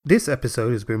This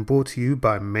episode has been brought to you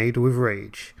by Made with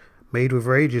Rage. Made with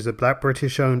Rage is a black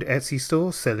British owned Etsy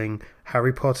store selling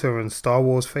Harry Potter and Star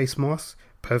Wars face masks,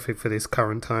 perfect for this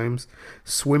current times,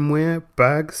 swimwear,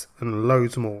 bags, and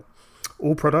loads more.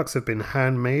 All products have been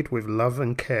handmade with love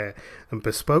and care, and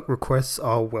bespoke requests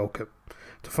are welcome.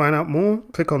 To find out more,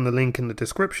 click on the link in the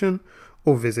description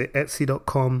or visit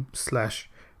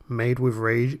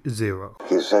etsy.com/madewithrage0.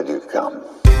 You said you'd come.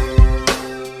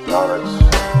 Now let's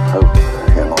hope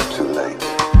you're not too late.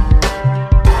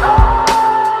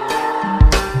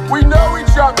 We know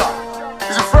each other.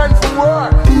 He's a friend from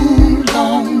work.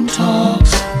 Long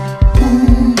talks,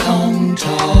 long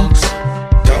talks.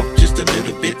 Talk just a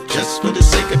little bit, just for the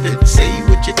sake of it. Say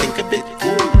what you think of it.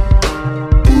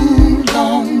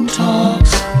 Long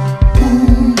talks,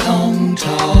 long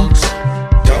talks.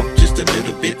 Talk just a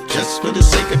little bit, just for the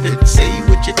sake of it. Say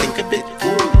what you think of it.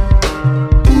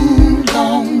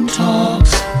 Long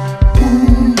talks,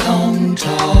 long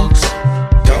talks.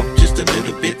 Talk just a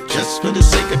little bit, just for the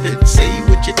sake of it. Say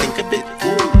what you think of it.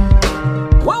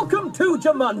 Welcome to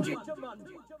Jumanji.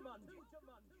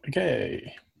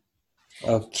 Okay.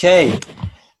 Okay.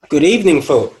 Good evening,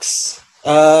 folks.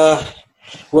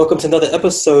 Welcome to another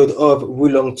episode of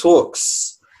Wulong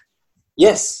Talks.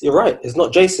 Yes, you're right. It's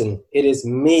not Jason. It is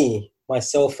me,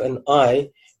 myself, and I,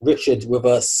 Richard, with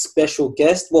a special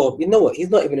guest. Well, you know what?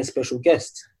 He's not even a special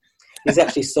guest. He's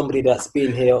actually somebody that's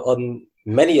been here on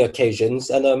many occasions,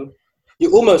 and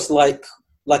you're almost like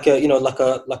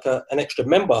an extra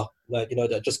member,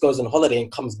 that just goes on holiday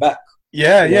and comes back.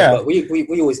 Yeah. But we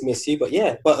always miss you. But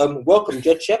welcome,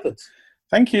 Jed Shepherd.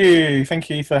 Thank you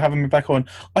for having me back on.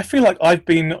 I feel like I've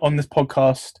been on this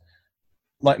podcast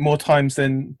like more times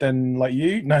than like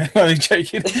you. No, I'm only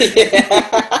joking.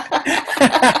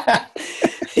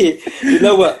 You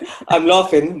know what? I'm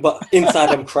laughing, but inside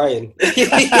I'm crying.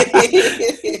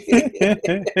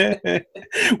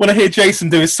 When I hear Jason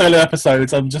do his solo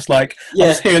episodes, I'm just like, I'm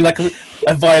just hearing like a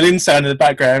violin sound in the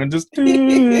background and just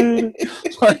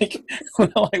like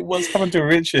what's happened to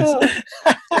Richard?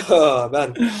 Oh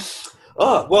man.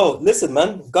 Oh well, listen,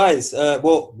 man, guys.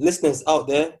 Listeners out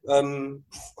there.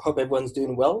 Hope everyone's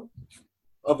doing well.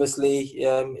 Obviously,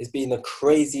 it's been a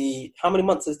crazy. How many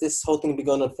months has this whole thing been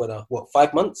going on for now?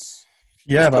 5 months?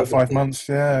 Yeah, about 5 months.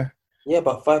 Yeah. Yeah,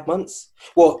 about 5 months.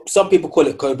 Well, some people call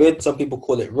it COVID, some people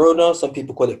call it Rona, some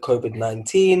people call it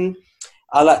COVID-19.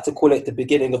 I like to call it the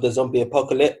beginning of the zombie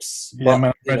apocalypse. Yeah, but,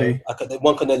 man, ready.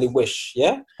 One can only wish,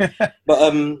 yeah? But,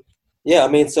 I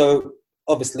mean, so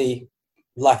obviously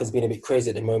life has been a bit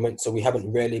crazy at the moment, so we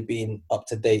haven't really been up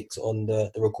to date on the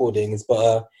recordings.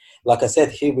 But like I said,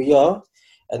 here we are.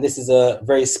 And this is a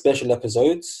very special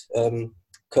episode,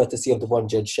 courtesy of the one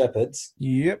Jed Shepherd.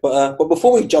 Yep. But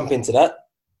before we jump into that,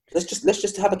 let's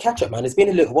just have a catch up, man. It's been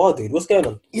a little while, dude. What's going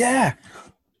on? Yeah.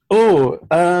 Oh,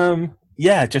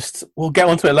 yeah. Just we'll get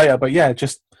onto it later, but yeah,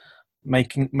 just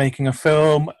making a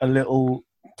film, a little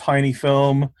tiny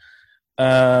film,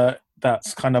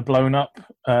 that's kind of blown up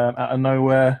out of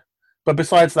nowhere. But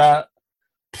besides that,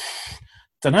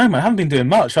 don't know, man. I haven't been doing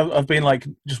much. I've been like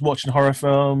just watching horror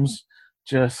films,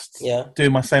 just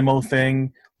doing my same old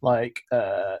thing, like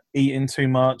eating too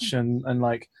much and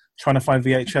like trying to find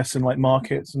VHS in like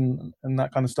markets and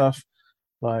that kind of stuff.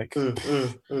 Like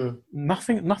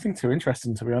nothing too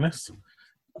interesting, to be honest.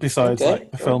 Besides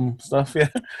like the film stuff, yeah.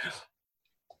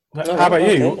 How about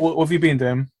you? What have you been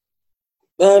doing?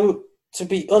 To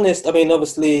be honest, I mean,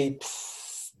 obviously,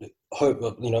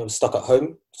 stuck at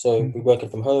home, so we're working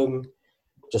from home,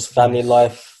 just family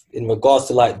life. In regards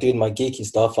to like doing my geeky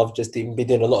stuff, I've just been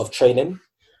doing a lot of training.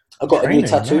 I got a new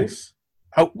tattoo. Nice.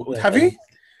 Oh, have you?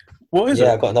 What is it?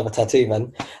 Yeah, I got another tattoo,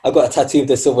 man. I got a tattoo of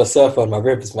the Silver Surfer on my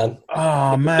ribs, man.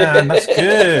 Oh man, that's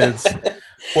good.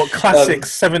 What classic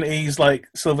 70s like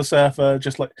Silver Surfer,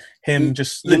 just like him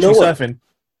just literally surfing.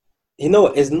 You know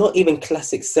what? It's not even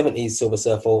classic 70s Silver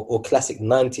Surfer or classic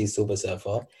 90s Silver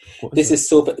Surfer. This is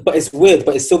Silver, but it's weird,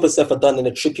 but it's Silver Surfer done in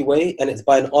a trippy way, and it's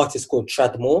by an artist called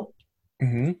Tradmore.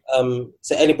 Mm-hmm.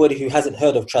 So anybody who hasn't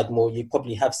heard of Tradmore, you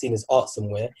probably have seen his art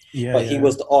somewhere. Yeah, but he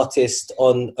was the artist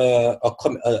on an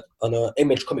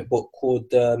Image comic book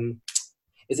called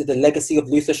is it The Legacy of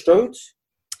Luther Strode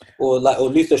or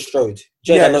Luther Strode?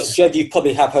 Jed, Jed, you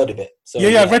probably have heard of it. So,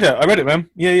 I read it, man.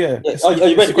 Yeah. Oh,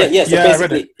 you read it? Yeah. So I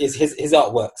read basically, it's his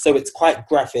artwork. So it's quite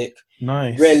graphic,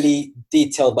 nice, really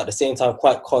detailed, but at the same time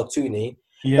quite cartoony.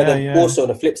 Yeah, but then also on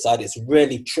the flip side, it's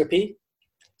really trippy.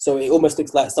 So it almost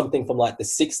looks like something from like the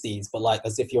 60s, but like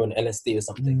as if you're on LSD or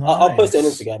something. Nice. I'll post it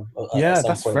on Instagram. Yeah,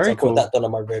 that's very cool. I got that done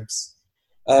on my ribs.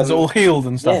 Is it all healed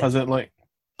and stuff? Has it like?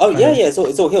 Oh yeah. It's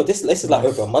all healed. This is like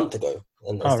over a month ago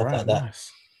and stuff like that.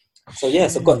 Nice. So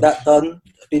yes, I've got that done.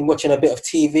 I've been watching a bit of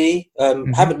TV.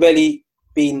 Haven't really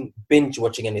been binge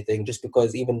watching anything, just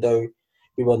because even though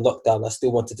we were on lockdown, I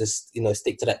still wanted to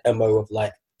stick to that MO of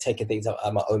like taking things out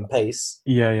at my own pace.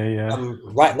 Yeah.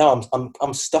 Right now,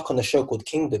 I'm stuck on a show called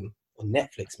Kingdom on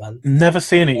Netflix, man. Never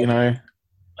seen it, you know.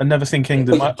 I've never seen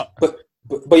Kingdom. But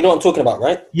you know what I'm talking about,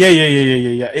 right? Yeah.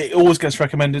 It always gets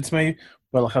recommended to me,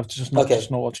 but like I've just not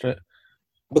watched it.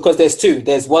 Because there's two.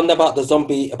 There's one about the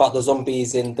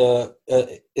zombies in the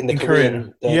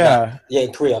Korean. Korea.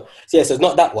 In Korea. So so it's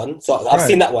not that one. So I've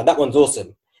seen that one. That one's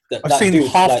awesome. I've seen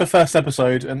half the first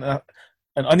episode, and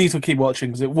I need to keep watching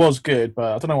because it was good, but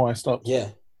I don't know why I stopped. Yeah.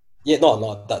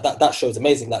 No. That show's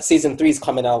amazing. That season 3 is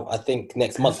coming out, I think,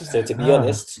 next month. So to be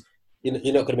honest,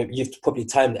 you're not gonna you've probably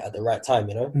timed it at the right time,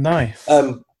 you know. Nice.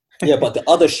 Yeah, but the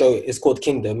other show is called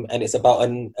Kingdom, and it's about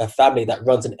a family that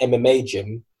runs an MMA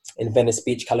gym in Venice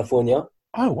Beach, California.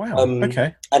 Oh wow!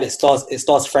 Okay. And it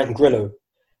stars Frank Grillo,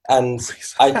 and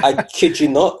I kid you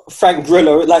not, Frank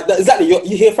Grillo, like exactly.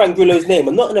 You hear Frank Grillo's name,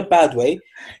 and not in a bad way.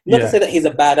 Not to say that he's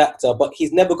a bad actor, but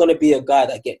he's never going to be a guy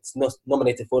that gets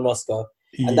nominated for an Oscar,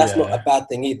 and that's not a bad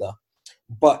thing either.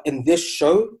 But in this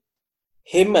show,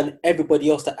 him and everybody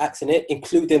else that acts in it,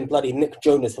 including bloody Nick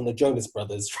Jonas from the Jonas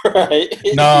Brothers, right?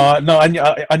 No,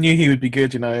 I knew he would be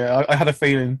good. You know, I had a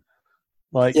feeling.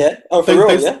 Like for real,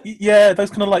 those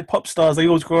kind of like pop stars, they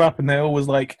always grow up and they're always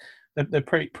like they're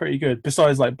pretty good.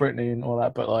 Besides like Britney and all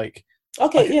that, but like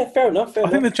fair enough. I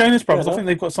think the Jonas Brothers, I think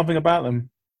they've got something about them.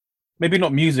 Maybe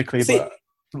not musically, but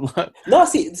no.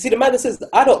 See, the man that says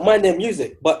I don't mind their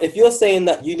music, but if you're saying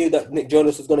that you knew that Nick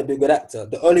Jonas was going to be a good actor,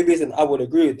 the only reason I would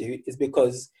agree with you is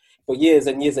because for years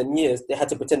and years and years, they had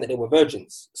to pretend that they were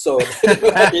virgins. So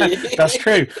that's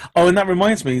true. Oh, and that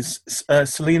reminds me,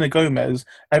 Selena Gomez.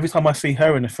 Every time I see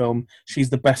her in a film,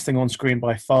 she's the best thing on screen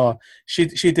by far. She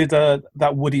did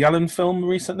that Woody Allen film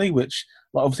recently, which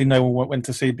obviously no one went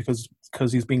to see because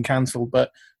he's been cancelled.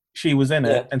 But she was in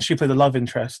it, and she played the love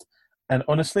interest. And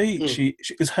honestly, she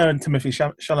is her and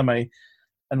Timothée Chalamet,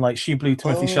 and like she blew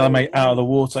Timothée Chalamet out of the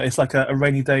water. It's like a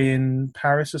Rainy Day in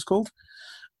Paris. It's called.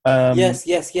 Yes.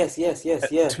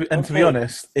 To be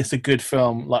honest, it's a good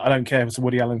film. Like I don't care if it's a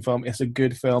Woody Allen film; it's a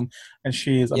good film, and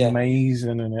she is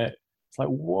amazing in it. It's like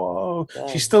whoa,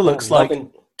 she still looks like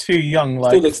too young.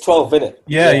 Like still looks 12 in it.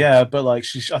 Yeah, but like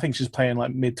I think she's playing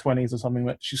like mid-20s or something.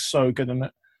 But she's so good in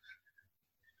it.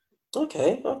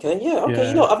 Okay. You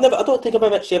know, I don't think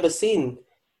I've actually ever seen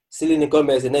Selena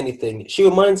Gomez in anything. She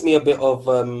reminds me a bit of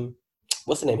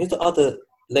what's her name? Who's the other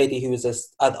lady who was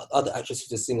other actress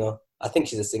who's a singer? I think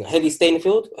she's a singer. Haley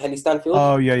Stanfield.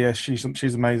 Oh yeah. She's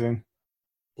amazing.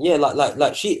 Yeah,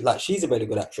 like she's a really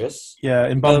good actress. Yeah,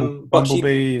 in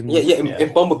Bumblebee.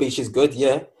 In Bumblebee she's good.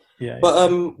 Yeah.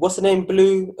 But what's the name?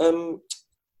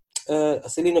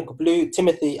 Selena blew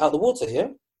Timothy out the water. Yeah.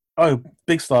 Oh,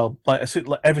 big star! Like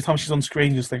every time she's on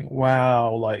screen, you just think,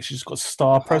 wow! Like she's got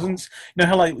star presence. You know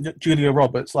how like Julia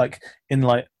Roberts, like in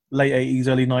like late 80s,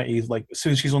 early 90s, like as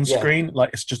soon as she's on screen,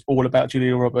 like it's just all about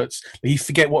Julia Roberts. You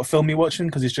forget what film you're watching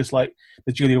because it's just like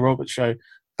the Julia Roberts show.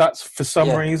 That's for some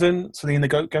reason Selena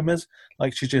Gomez,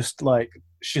 like she's just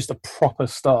a proper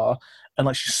star, and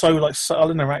like she's so like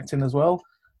subtle in her acting as well.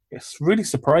 It's really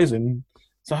surprising.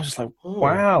 So I was just like,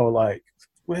 wow, like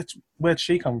where'd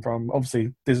she come from?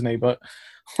 Obviously Disney, but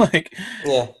like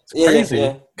it's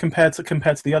crazy compared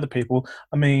to the other people.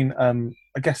 I mean,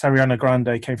 I guess Ariana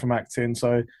Grande came from acting,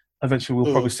 so eventually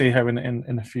we'll probably see her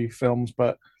in a few films.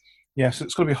 But so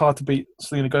it's going to be hard to beat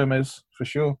Selena Gomez for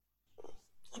sure.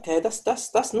 Okay, that's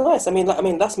nice. I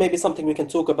mean, that's maybe something we can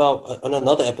talk about on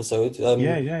another episode.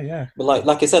 Yeah. But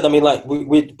like I said, I mean, like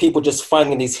we people just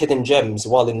finding these hidden gems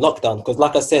while in lockdown. Because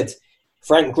like I said,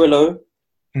 Frank Grillo,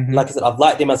 like I said, I've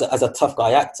liked him as a tough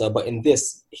guy actor, but in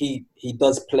this, he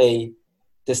does play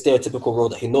the stereotypical role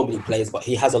that he normally plays, but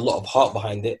he has a lot of heart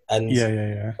behind it. And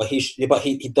But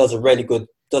he does a really good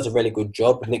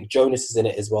job. Nick Jonas is in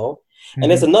it as well. And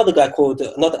there's another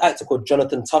actor called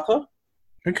Jonathan Tucker.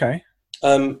 Okay.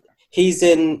 He's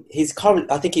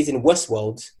currently, I think he's in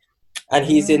Westworld, and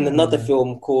he's in another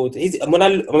film called. Let's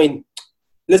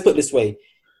put it this way: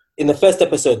 in the first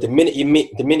episode, the minute you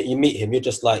meet him, you're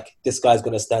just like, this guy's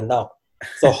gonna stand out.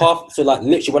 So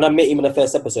literally, when I met him in the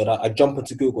first episode, I jump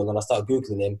into Google and I start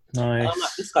googling him. Nice. And I'm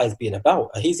like, this guy's being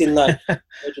about. He's in like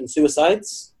Virgin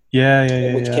Suicides.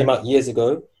 Which came out years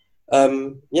ago.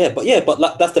 But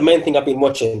like, that's the main thing I've been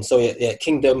watching. So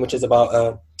Kingdom, which is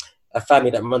about a family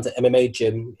that runs an MMA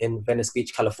gym in Venice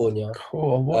Beach, California.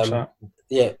 Cool, I'll watch that.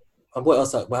 Yeah. And what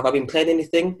else? Have I been playing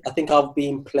anything? I think I've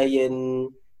been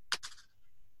playing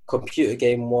computer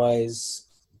game wise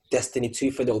Destiny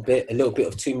 2 for a little bit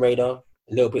of Tomb Raider.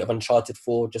 a little bit of Uncharted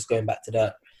 4, just going back to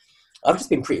that. I've just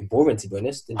been pretty boring, to be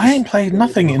honest. and I just ain't played reading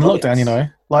nothing in comics. lockdown, you know.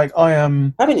 Like I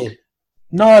Haven't you?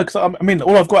 No, because I mean,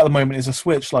 all I've got at the moment is a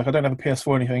Switch. Like I don't have a PS4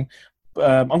 or anything.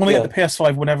 I'm gonna Yeah. get the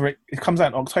PS5 whenever it comes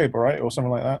out in October, right, or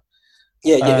something like that.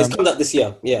 Yeah, it's coming out this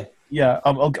year. Yeah. Yeah,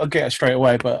 I'll get it straight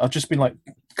away. But I've just been like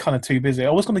kind of too busy.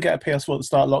 I was gonna get a PS4 at the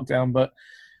start of lockdown, but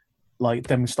like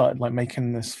then we started like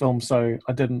making this film, so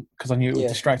I didn't because I knew it would Yeah.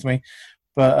 distract me.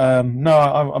 But no,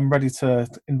 I'm ready to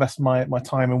invest my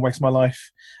time and waste my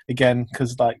life again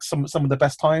because like some of the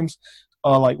best times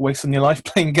are like wasting your life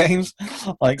playing games.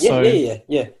 Like so.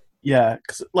 Yeah. Yeah,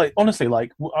 because like honestly,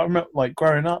 like I remember like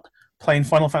growing up playing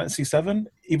Final Fantasy VII,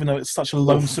 even though it's such a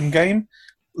lonesome game,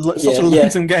 such a Yeah.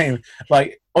 lonesome game.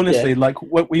 Like honestly, like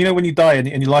you know when you die and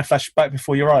your life flashes back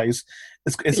before your eyes,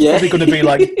 it's Yeah. probably going to be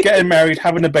like getting married,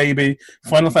 having a baby,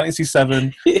 Final Fantasy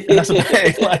VII, and that's about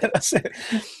it. Like, that's it.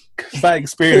 'Cause that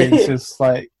experience is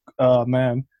like, oh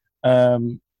man.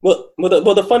 Well,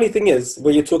 the funny thing is,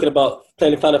 when you're talking about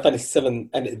playing Final Fantasy VII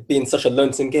and it being such a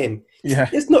lonesome game, Yeah.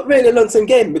 it's not really a lonesome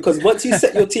game because once you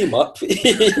set your team up,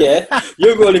 yeah,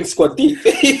 you're rolling squad deep.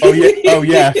 Oh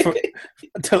yeah.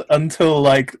 Until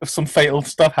like some fatal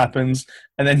stuff happens,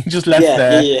 and then you're just left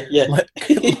there. Yeah. Like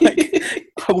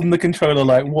holding the controller,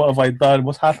 like, what have I done?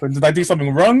 What's happened? Did I do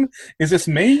something wrong? Is this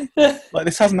me? Like,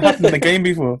 this hasn't happened in the game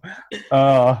before.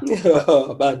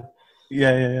 Oh man.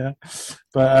 Yeah.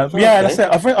 But Okay. yeah, that's it.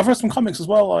 I've read some comics as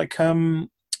well. Like,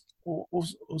 what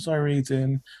was I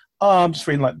reading? Oh, I'm just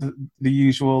reading like the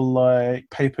usual, like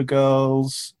Paper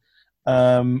Girls.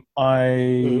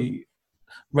 I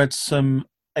read some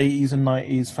 80s and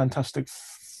 90s Fantastic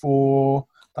Four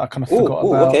that I kind of forgot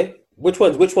about. Okay. Which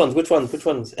ones?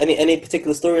 Any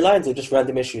particular storylines or just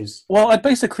random issues? Well, I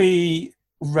basically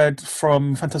read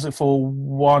from Fantastic Four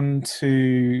 1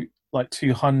 to like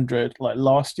 200 like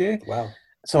last year. Wow.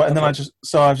 So and then Okay.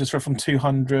 I've just read from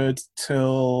 200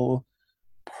 till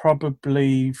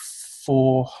probably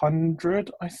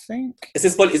 400, I think. Is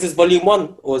this volume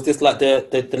 1 or is this like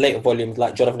the later volumes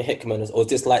like Jonathan Hickman or is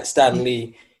this like Stan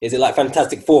Lee? Is it like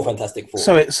Fantastic Four?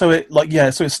 So it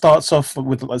starts off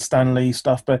with like Stan Lee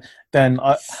stuff, but then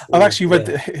I've actually read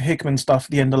the Hickman stuff at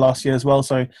the end of last year as well.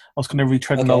 So I was going to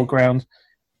retread an old ground.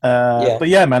 But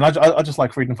yeah, man, I just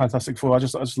like reading Fantastic Four. I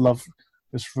just love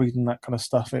just reading that kind of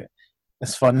stuff.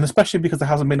 It's fun, and especially because there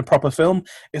hasn't been a proper film,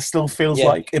 it still feels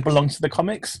like it belongs to the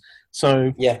comics.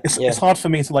 So it's hard for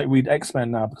me to like read X-Men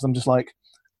now because I'm just like,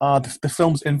 the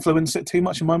films influence it too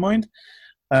much in my mind.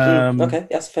 Okay,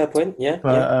 that's a fair point. Yeah.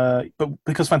 But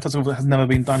because Fantastic Four has never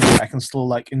been done yet, I can still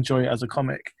like enjoy it as a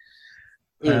comic.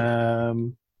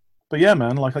 But yeah,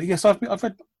 man, like yes, I've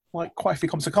read like quite a few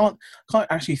comics. I can't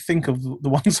actually think of the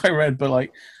ones I read, but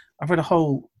like I've read a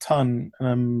whole ton.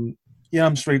 I'm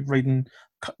just reading.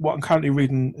 What I'm currently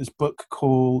reading is a book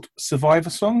called Survivor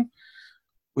Song,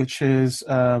 which is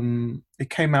it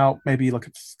came out maybe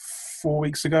like 4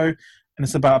 weeks ago, and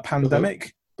it's about a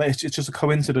pandemic. But it's just a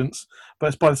coincidence. But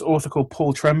it's by this author called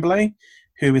Paul Tremblay,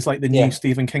 who is like the new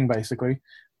Stephen King, basically.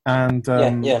 And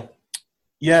so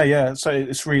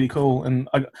it's really cool. And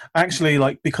I actually,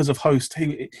 like, because of Host,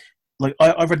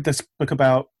 I read this book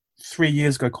about 3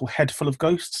 years ago called Head Full of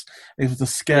Ghosts. It was the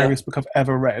scariest book I've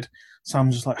ever read. So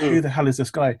I'm just like, who the hell is this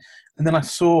guy? And then I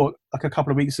saw like a couple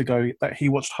of weeks ago that he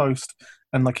watched Host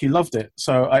and like he loved it.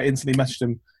 So I instantly messaged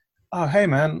him, "Oh, hey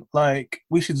man, like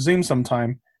we should Zoom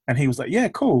sometime." And he was like, "Yeah,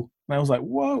 cool." And I was like,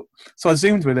 "Whoa!" So I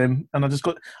Zoomed with him, and I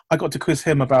got to quiz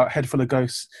him about Head Full of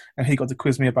Ghosts, and he got to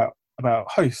quiz me about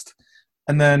Host.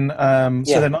 And then,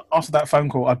 so then after that phone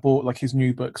call, I bought like his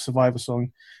new book, Survivor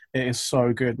Song. It is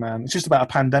so good, man. It's just about a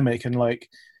pandemic and like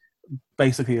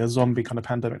basically a zombie kind of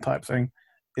pandemic type thing.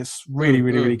 It's really,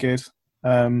 really, really good.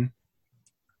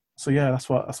 So yeah, that's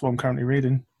what I'm currently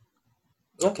reading.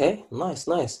 Okay, nice.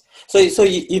 So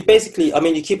you basically, I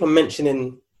mean, you keep on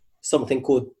mentioning something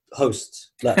called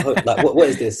Host. Like what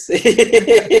is this?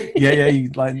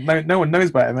 Like no one knows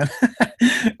about it, man.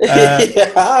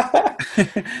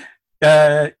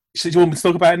 Do you want me to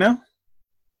talk about it now?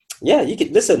 Yeah, you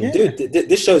can listen, dude.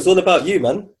 This show is all about you,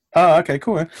 man. Oh, okay,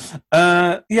 cool.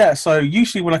 So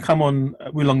usually when I come on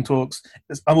Wulong Talks,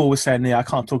 I'm always saying, I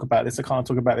can't talk about this. I can't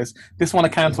talk about this. This one I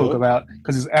can talk about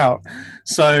because it's out.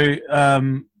 So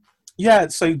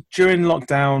so during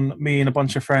lockdown, me and a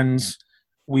bunch of friends,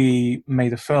 we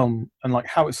made a film, and like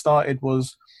how it started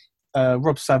was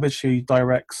Rob Savage, who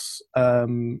directs.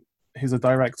 He's a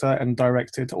director and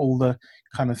directed all the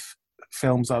kind of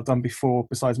films that I've done before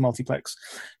besides Multiplex.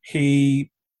 He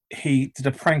did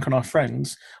a prank on our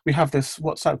friends. We have this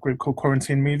WhatsApp group called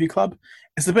Quarantine Movie Club.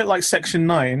 It's a bit like Section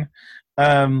 9,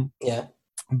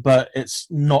 but it's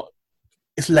not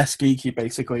it's less geeky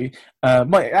basically.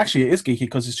 Well, actually, it is geeky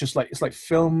because it's just like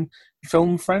film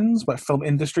friends, but film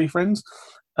industry friends,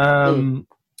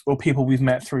 or people we've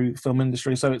met through film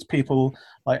industry. So it's people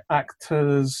like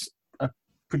actors,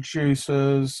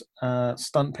 producers,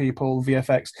 stunt people,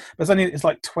 VFX. It's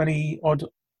like 20 odd,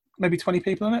 maybe 20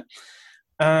 people in it.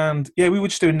 And yeah, we were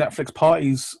just doing Netflix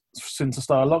parties since the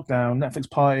start of lockdown. Netflix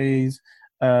parties,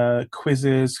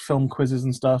 quizzes, film quizzes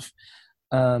and stuff.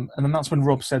 And then that's when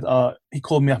Rob said, he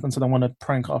called me up and said, I want to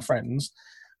prank our friends.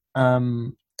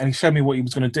 And he showed me what he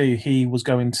was going to do. He was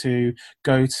going to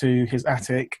go to his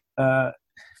attic,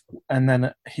 and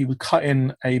then he would cut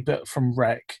in a bit from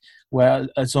Wreck where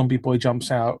a zombie boy jumps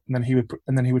out, and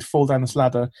then he would fall down this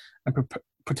ladder and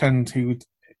pretend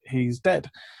he's dead.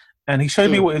 And he showed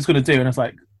me what he was going to do, and I was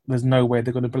like, "There's no way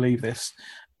they're going to believe this."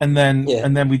 And then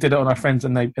we did it on our friends,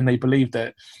 and they believed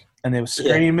it, and they were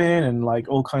screaming and like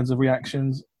all kinds of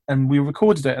reactions. And we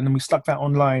recorded it, and then we stuck that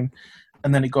online,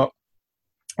 and then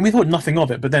and we thought nothing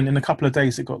of it. But then in a couple of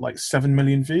days, it got like 7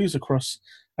 million views across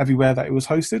everywhere that it was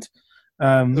hosted.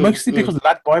 Mostly because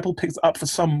Lad Bible picked it up for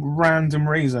some random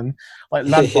reason. Like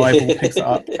Lad Bible picks it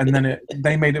up, and then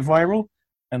they made it viral,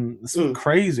 and it's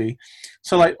crazy.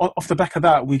 So like off the back of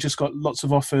that, we just got lots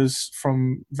of offers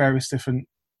from various different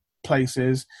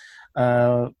places,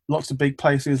 lots of big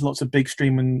places, lots of big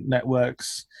streaming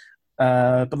networks.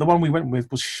 But the one we went with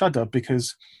was Shudder,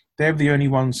 because they were the only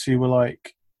ones who were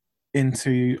like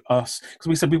into us, because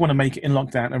we said we want to make it in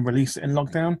lockdown and release it in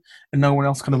lockdown, and no one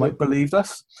else kind of like believed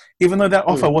us, even though that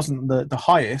offer wasn't the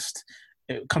highest.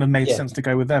 It kind of made sense to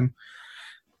go with them.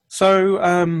 So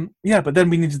but then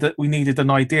we needed an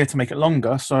idea to make it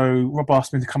longer, so Rob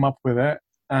asked me to come up with it,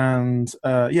 and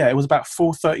it was about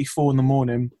 4:34 in the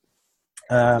morning,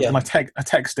 and I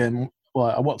texted him,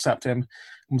 I WhatsApped him,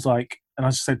 and was like, and I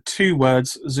just said 2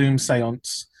 words: Zoom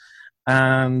seance,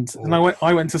 and then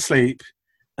I went to sleep.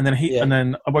 And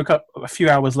then I woke up a few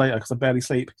hours later because I barely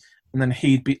sleep. And then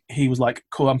he was like,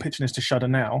 "Cool, I'm pitching this to Shudder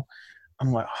now."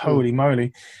 I'm like, "Holy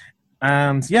moly!"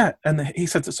 And and he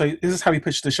said, "So this is how he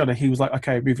pitched to Shudder." He was like,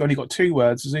 "Okay, we've only got 2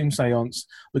 words: Zoom seance.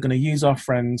 We're going to use our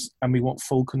friends, and we want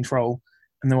full control."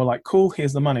 And they were like, "Cool,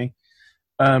 here's the money."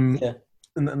 And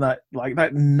that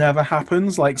never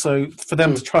happens. Like, so for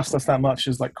them to trust us that much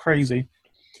is like crazy.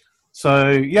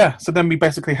 So then we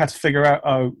basically had to figure out,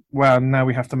 oh wow, now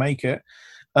we have to make it.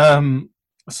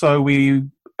 So we've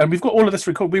got all of this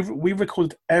recorded. We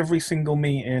recorded every single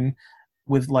meeting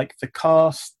with like the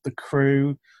cast, the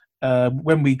crew.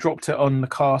 When we dropped it on the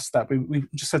cast, that we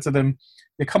just said to them,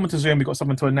 "You're coming to Zoom. We've got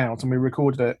something to announce," and we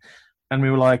recorded it. And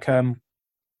we were like, you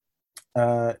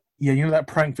know that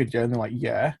prank video? And they're like,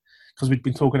 "Yeah," because we'd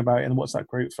been talking about it in the WhatsApp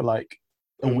group for like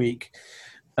a week.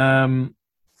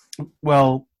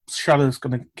 Well, Shudder's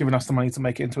given us the money to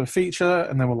make it into a feature,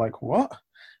 and then we're like, "What?"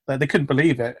 Like, they couldn't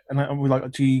believe it, and we're like,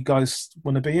 "Do you guys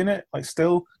want to be in it?" Like,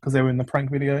 still, because they were in the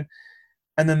prank video.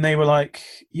 And then they were like,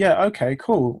 "Yeah, okay,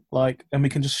 cool. Like, and we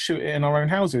can just shoot it in our own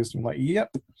houses." And I'm like,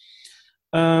 "Yep."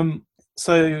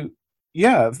 So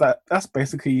yeah, that's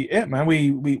basically it, man.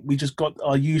 We just got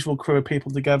our usual crew of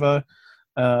people together,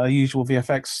 our usual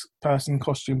VFX person,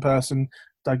 costume person.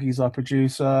 Dougie's our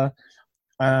producer,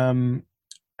 and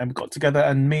we got together.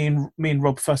 And me and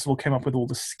Rob first of all came up with all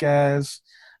the scares.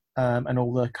 And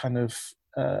all the kind of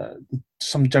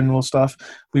some general stuff.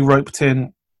 We roped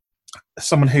in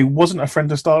someone who wasn't a friend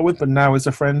to start with, but now is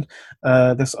a friend.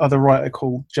 This other writer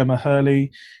called Gemma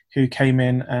Hurley, who came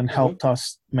in and helped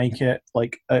us make it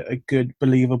like a good,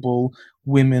 believable,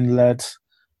 women-led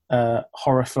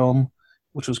horror film,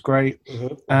 which was great.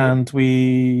 And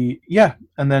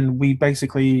and then we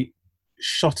basically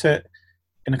shot it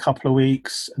in a couple of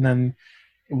weeks, and then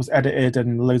it was edited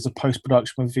and loads of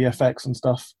post-production with VFX and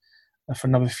stuff for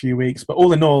another few weeks. But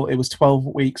all in all, it was 12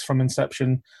 weeks from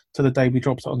inception to the day we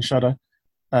dropped it on Shudder,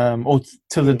 or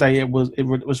till the day it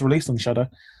was released on Shudder.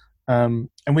 And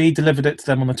we delivered it to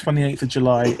them on the 28th of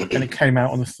July, and it came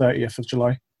out on the 30th of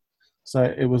July. So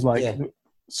it was like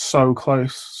so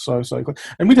close, so close.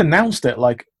 And we'd announced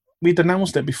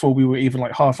it before we were even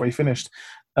like halfway finished,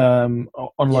 on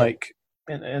like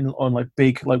on like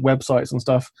big like websites and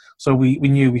stuff. So we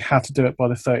knew we had to do it by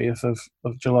the 30th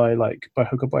of July, like by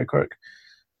hook or by crook.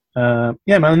 Man.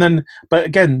 And then, but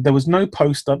again, there was no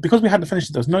poster because we hadn't finished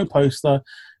it. There was no poster,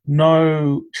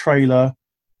 no trailer.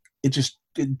 It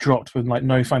dropped with like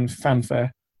no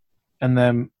fanfare. And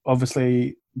then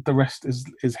obviously the rest is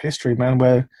history, man.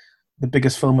 We're the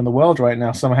biggest film in the world right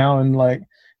now somehow, and like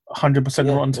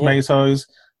 100% Rotten Tomatoes.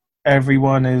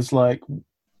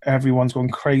 Everyone's gone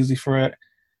crazy for it.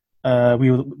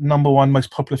 We were number 1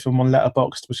 most popular film on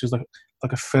Letterboxd, which is like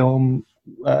a film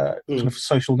kind of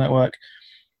social network.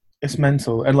 It's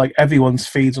mental, and like everyone's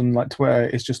feeds on like Twitter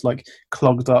is just like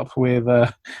clogged up with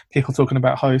people talking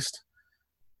about Host.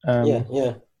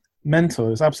 Yeah.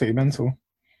 Mental. It's absolutely mental.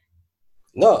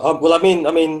 No, well, am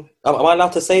I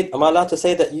allowed to say? Am I allowed to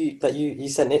say that you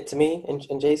sent it to me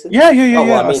and Jason? Yeah. Oh,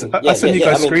 well, I sent you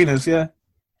guys screeners. Yeah.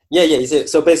 Yeah. You see,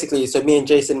 so basically, me and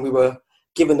Jason, we were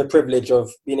given the privilege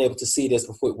of being able to see this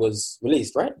before it was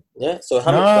released, right? Yeah. So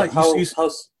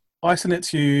how's I sent it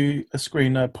to you a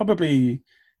screener probably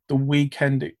the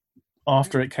weekend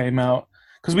after it came out,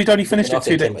 because we'd only finished it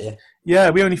 2 days. Yeah,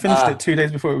 we only finished it 2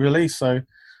 days before it released. So,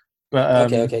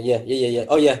 but okay, yeah.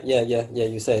 Oh, yeah.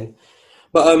 You're saying,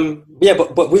 but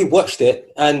we watched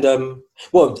it, and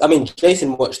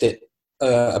Jason watched it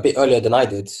a bit earlier than I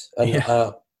did, and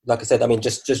like I said,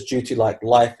 just due to like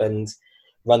life and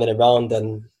running around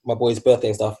and my boy's birthday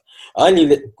and stuff, I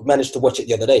only managed to watch it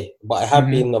the other day. But I have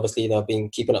been obviously, been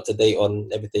keeping up to date on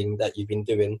everything that you've been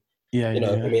doing. Yeah,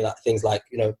 like things like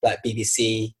like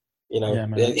BBC, like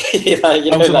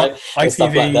ITV,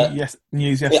 stuff like that. Yes,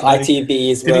 news yesterday. Yeah,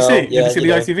 ITV as well. Did you see the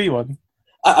ITV one?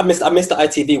 I missed the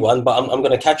ITV one, but I'm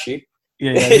gonna catch you.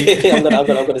 Yeah. I'm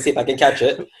gonna see if I can catch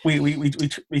it. We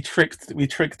tricked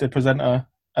the presenter,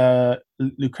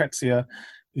 Lucrezia.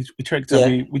 We tricked her.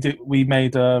 Yeah. We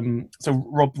made so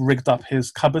Rob rigged up his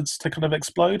cupboards to kind of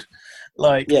explode,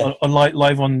 like on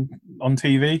live on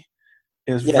TV.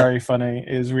 It was very funny.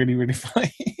 It was really, really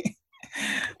funny.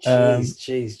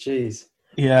 Jeez.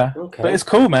 Yeah, okay. But it's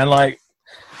cool, man. Like,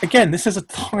 again, this is a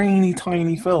tiny,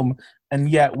 tiny film, and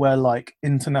yet we're like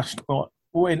international.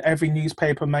 We're in every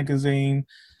newspaper, magazine.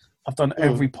 I've done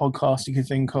every podcast you can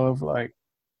think of. Like,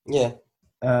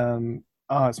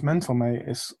 it's mental, mate.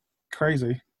 It's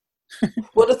crazy.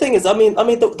 Well, the thing is,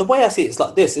 the way I see it is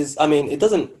like this: it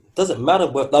doesn't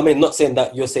matter. Not saying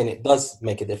that you're saying it does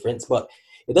make a difference, but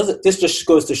it doesn't. This just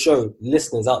goes to show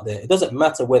listeners out there, it doesn't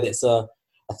matter whether it's a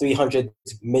 300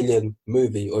 million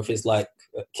movie or if it's like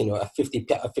a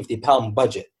 £50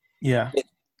 budget. Yeah, it's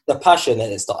the passion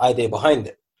and it's the idea behind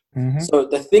it. Mm-hmm. So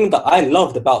the thing that I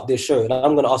loved about this show, and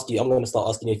I'm going to start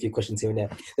asking you a few questions here and there.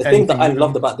 The thing that I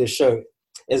loved about this show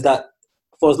is that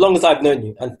for as long as I've known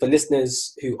you, and for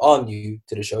listeners who are new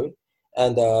to the show,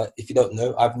 and if you don't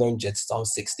know, I've known Jed since I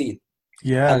was 16.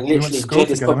 Yeah, and literally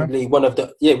Jed is probably one of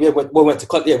the we went to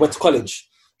college.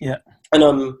 Yeah,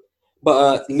 and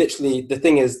but literally the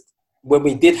thing is, when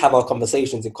we did have our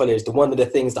conversations in college, one of the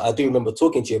things that I do remember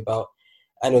talking to you about,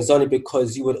 and it was only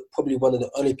because you were probably one of the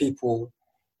only people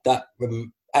that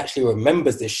actually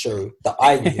remembers this show that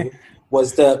I knew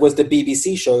was the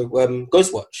BBC show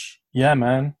Ghostwatch. Yeah,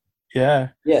 man. Yeah.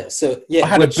 So I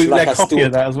had a bootleg copy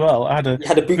of that as well. I had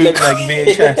a bootleg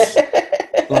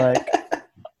VHS. Like,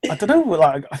 I don't know,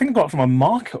 like I think I got it from a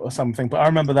market or something, but I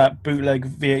remember that bootleg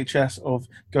VHS of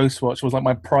Ghostwatch was like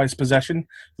my prized possession,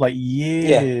 like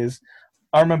years. Yeah.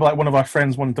 I remember like one of our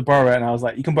friends wanted to borrow it, and I was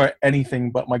like, "You can borrow anything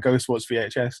but my Ghostwatch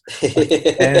VHS, like,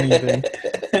 anything."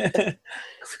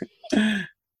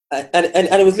 and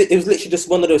it was literally just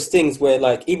one of those things where,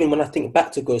 like, even when I think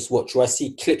back to Ghostwatch, or I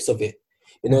see clips of it,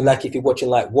 like if you're watching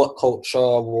like What Culture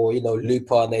or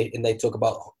Looper, and they talk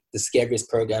about the scariest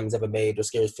programs ever made or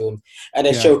scariest films, and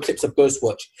they show clips of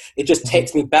Ghostwatch, it just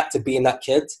takes me back to being that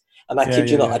kid. And I kid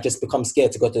you not, I just become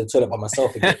scared to go to the toilet by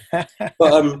myself again.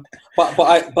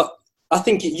 but I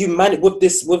think you managed with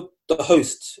the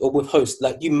host,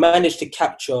 like you managed to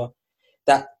capture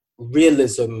that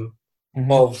realism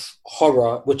of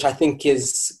horror, which I think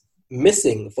is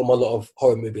missing from a lot of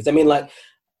horror movies. Like,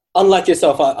 unlike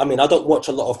yourself, I don't watch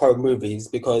a lot of horror movies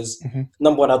because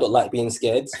number one, I don't like being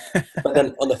scared. But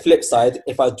then on the flip side,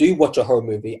 if I do watch a horror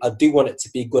movie, I do want it to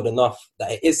be good enough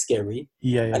that it is scary.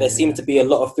 And there seem to be a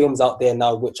lot of films out there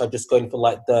now which are just going for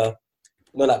like the,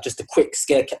 just the quick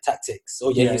scare tactics,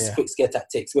 or quick scare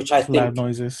tactics, which I think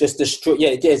just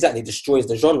destroys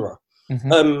the genre.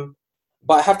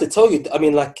 But I have to tell you,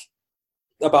 like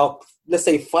about, let's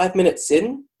say 5 minutes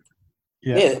in,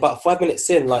 about 5 minutes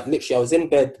in, like literally I was in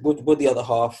bed with the other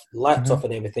half, lights off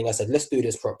and everything. I said, let's do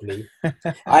this properly.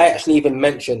 I actually even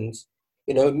mentioned,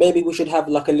 maybe we should have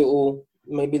like a little,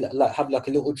 have like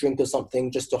a little drink or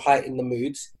something just to heighten the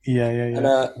mood.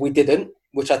 And we didn't,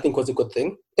 which I think was a good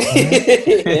thing.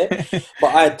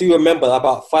 But I do remember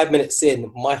about 5 minutes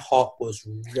in, my heart was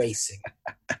racing.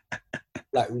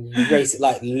 Like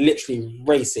literally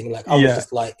racing. Like I was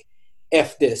just like,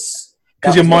 F this.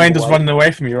 Because your mind was running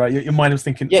away from you, right? Your mind was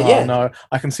thinking, no,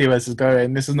 I can see where this is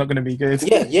going. This is not going to be good.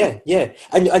 Yeah.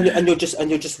 And you're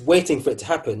just waiting for it to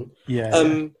happen.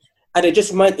 And it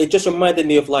just reminded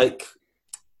me of like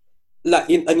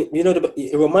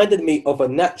it reminded me of a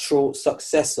natural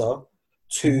successor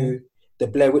to the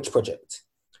Blair Witch Project.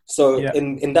 So Yeah.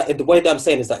 in the way that I'm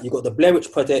saying is that you got the Blair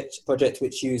Witch project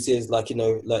which uses like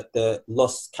like the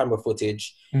lost camera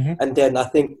footage, Mhm. and then I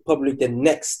think probably the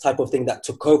next type of thing that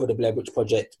took over the Blair Witch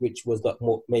project, which was like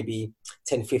more maybe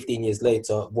 10, 15 years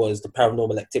later, was the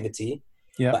Paranormal Activity.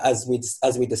 Yeah. But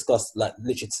as we discussed like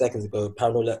literally seconds ago,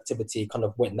 Paranormal Activity kind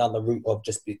of went down the route of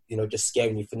just just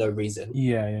scaring you for no reason.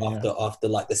 Yeah. After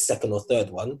like the second or third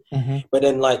one. Mhm. But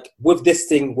then like with this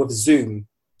thing with Zoom,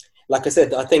 like I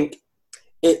said, I think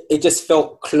it just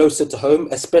felt closer to home,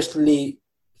 especially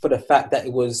for the fact that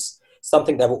it was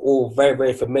something that we're all very,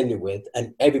 very familiar with,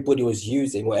 and everybody was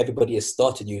using, or everybody has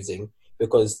started using,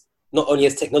 because not only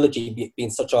has technology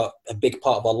been such a big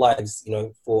part of our lives,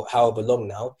 for however long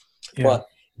now, Yeah. but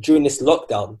during this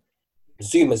lockdown,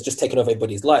 Zoom has just taken over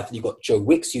everybody's life. You've got Joe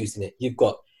Wicks using it. You've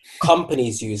got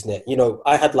companies using it.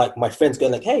 I had like my friends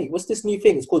going like, "Hey, what's this new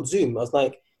thing? It's called Zoom." I was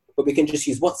like, "But we can just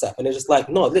use WhatsApp." And they're just like,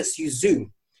 "No, let's use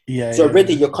Zoom." Yeah. So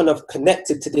already you're kind of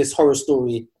connected to this horror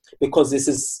story because this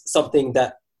is something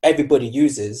that everybody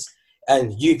uses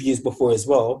and you've used before as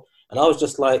well. And I was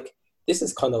just like, this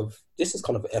is kind of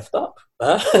effed up.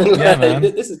 Huh? Yeah, man.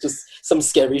 This is just some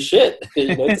scary shit.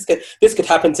 This could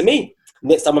happen to me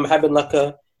next time I'm having like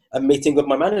a meeting with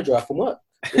my manager from work.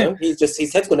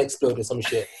 His head's gonna explode or some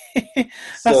shit.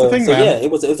 That's the thing, man. Yeah,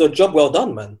 it was a job well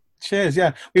done, man. Cheers.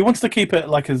 Yeah, we wanted to keep it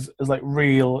like as like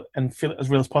real and feel it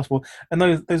as real as possible. And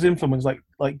those influences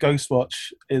like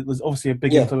Ghostwatch, it was obviously a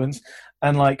big influence.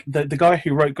 And like the guy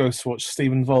who wrote Ghostwatch,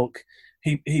 Stephen Volk,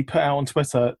 he put out on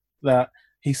Twitter that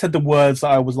he said the words that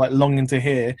I was like longing to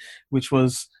hear, which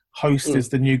was "host is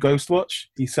the new Ghostwatch."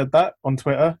 He said that on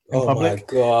Twitter in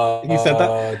public. Oh my god! He said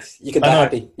that. You can die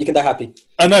happy. You can die happy.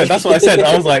 I know. That's what I said.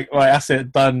 I was like, right, that's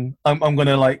it, done. I'm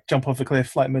gonna like jump off a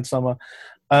cliff like Midsummer.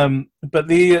 But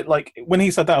when he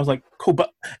said that, I was like, cool.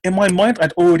 But in my mind,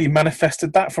 I'd already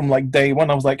manifested that from like day one.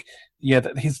 I was like, yeah,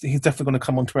 that he's definitely going to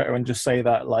come on Twitter and just say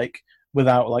that like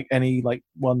without like any like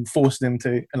one forcing him to,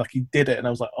 and like he did it. And I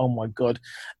was like, oh my god.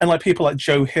 And like people like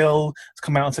Joe Hill has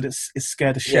come out and said it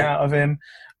scared the shit out of him.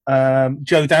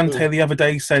 Joe Dante the other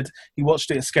day said he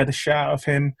watched it, it scared the shit out of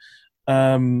him.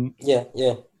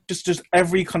 Just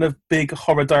every kind of big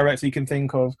horror director you can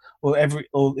think of, or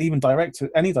even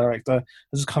any director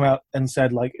has just come out and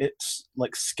said like it's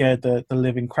like scared the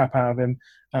living crap out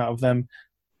of them.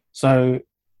 So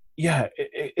yeah,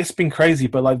 it's been crazy.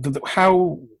 But like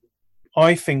how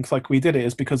I think like we did it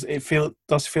is because it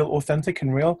does feel authentic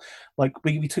and real. Like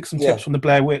we took some tips from the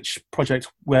Blair Witch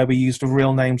project where we used the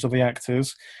real names of the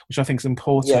actors, which I think is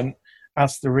important. Yeah.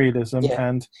 As the realism,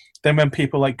 and then when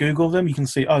people like Google them, you can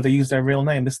see, oh, they use their real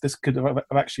name. This could have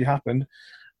actually happened.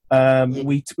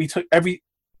 We took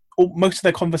most of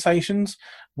their conversations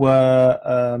were,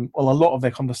 a lot of their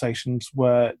conversations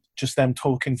were just them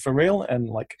talking for real and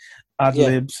like ad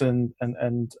libs and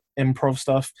improv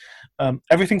stuff.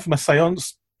 Everything from a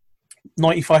seance.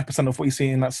 95% of what you see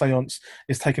in that seance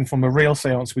is taken from a real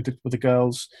seance we did with the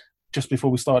girls. Just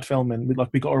before we started filming,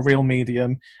 we got a real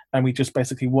medium, and we just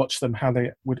basically watched them how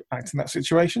they would act in that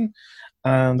situation,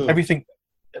 and everything,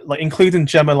 like including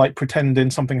Gemma like pretending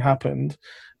something happened,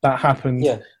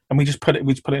 and we just put it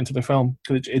into the film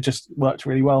because it just worked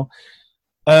really well.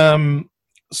 So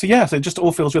it just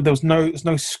all feels good. There's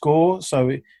no score, so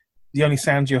the only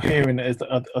sounds you're hearing is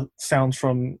sounds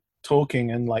from talking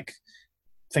and like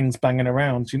things banging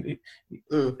around.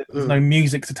 There's no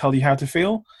music to tell you how to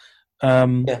feel.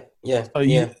 And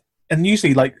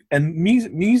usually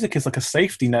music is like a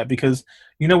safety net because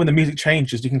when the music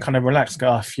changes you can kind of relax and go,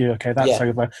 oh phew, okay, that's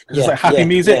over, because it's like happy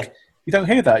music. You don't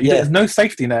hear that. There's no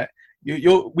safety net.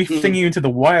 We fling you into the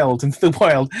wild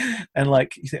and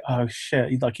like you say, oh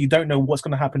shit, like you don't know what's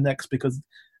going to happen next because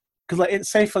like it's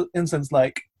safe, for instance,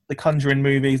 like the Conjuring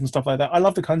movies and stuff like that. I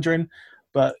love the Conjuring,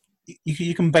 but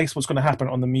you can base what's going to happen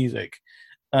on the music.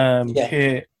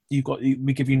 Here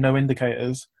we give you no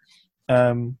indicators.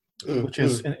 Which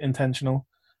is intentional,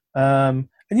 and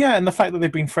the fact that they've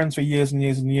been friends for years and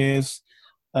years and years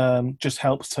just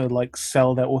helps to like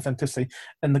sell their authenticity.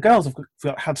 And the girls have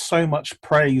had so much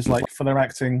praise like for their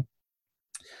acting,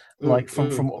 like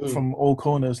from all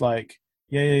corners. Like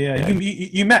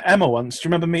you met Emma once. Do you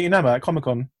remember meeting Emma at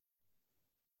Comic-Con?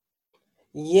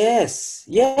 Yes.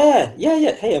 Yeah.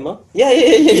 Hey, Emma. Yeah.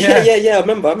 I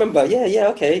remember. Yeah.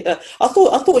 Okay. I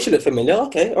thought she looked familiar.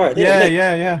 Okay. All right.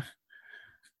 Yeah.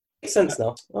 Makes sense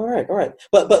now. All right.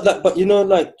 But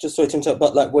like, just sorry to interrupt,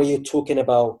 but like, where you're talking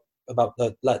about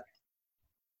the like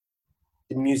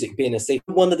the music being a safe,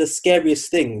 one of the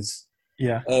scariest things.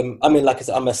 Yeah. I mean, like I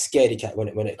said, I'm a scaredy cat when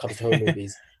it comes to horror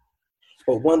movies.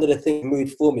 But one of the things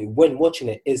moved for me when watching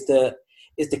it is the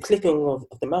clicking of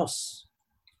the mouse.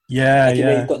 Yeah. Like,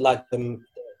 you've got like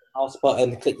mouse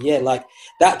button, click. Yeah, like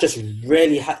that just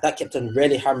really that kept on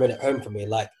really hammering it home for me.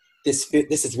 Like this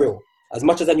is real. As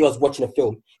much as I knew I was watching a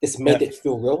film, this made it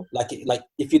feel real. Like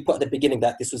if you'd put at the beginning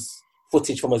that this was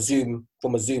footage from a Zoom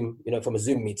meeting,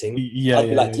 I'd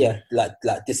be like,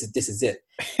 like this is it.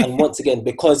 And once again,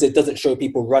 because it doesn't show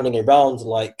people running around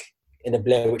like in the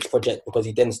Blair Witch Project, because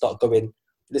you then start going,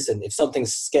 listen, if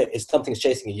something's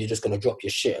chasing you, you're just going to drop your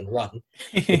shit and run.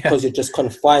 Because you're just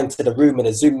confined to the room in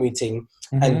a Zoom meeting.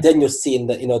 And then you're seeing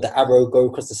that, the arrow go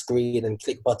across the screen and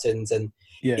click buttons. And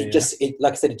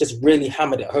like I said, it just really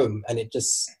hammered it home. And it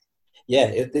just,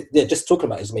 just talking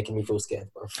about it is making me feel scared.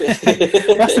 That's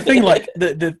the thing, like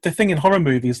the thing in horror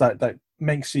movies that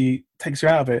takes you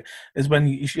out of it is when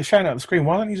you're shouting out the screen,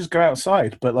 why don't you just go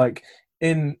outside? But like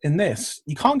in this,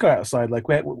 you can't go outside. Like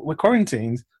we're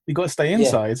quarantined. We got to stay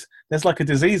inside. There's like a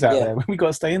disease out there. We got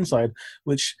to stay inside,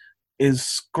 which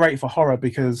is great for horror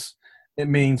because it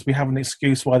means we have an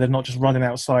excuse why they're not just running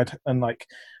outside and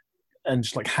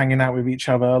just like hanging out with each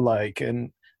other, like,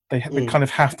 and they kind of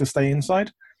have to stay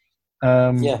inside.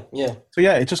 So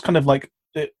it just kind of like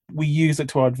we use it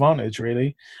to our advantage,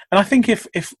 really. And I think if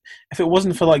it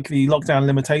wasn't for like the lockdown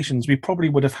limitations, we probably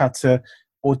would have had to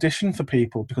audition for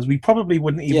people, because we probably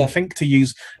wouldn't even think to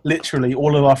use literally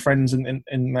all of our friends in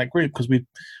that group, because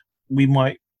we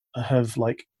might have,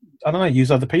 like, I don't know,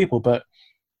 used other people, but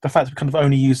the fact we kind of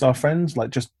only used our friends,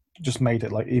 like, just made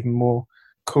it like even more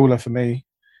cooler for me.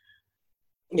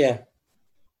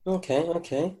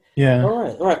 Okay. Yeah.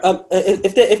 All right.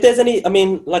 If there's any, I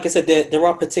mean, like I said, there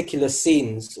are particular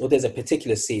scenes, or there's a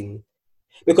particular scene,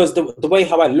 because the way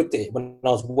how I looked at it when I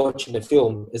was watching the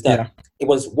film is that it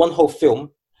was one whole film,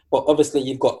 but obviously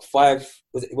you've got five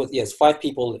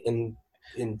people in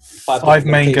five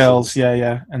main girls,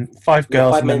 and five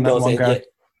girls, five and main then girls, one guy.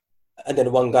 and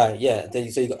then one guy,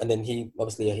 and then he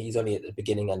obviously he's only at the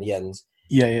beginning and the end,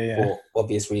 for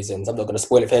obvious reasons. I'm not going to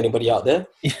spoil it for anybody out there,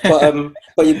 but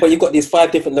you've got these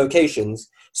five different locations.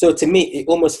 So to me, it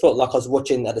almost felt like I was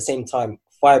watching at the same time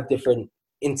five different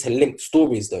interlinked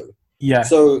stories, though. Yeah.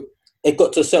 So it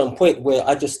got to a certain point where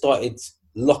I just started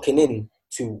locking in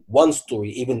to one story,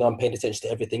 even though I'm paying attention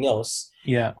to everything else.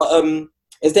 Yeah. But,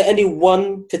 is there any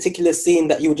one particular scene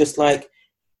that you were just like,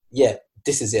 yeah,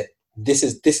 this is it. This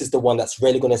is the one that's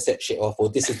really going to set shit off, or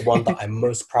this is the one that I'm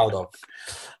most proud of?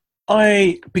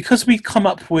 Because we come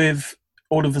up with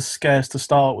all of the scares to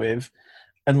start with,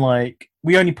 and like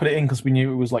we only put it in because we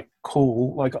knew it was like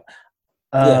cool, like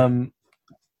and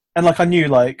like I knew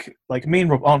like me and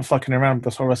Rob aren't fucking around with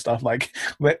this horror stuff. Like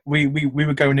we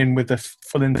were going in with the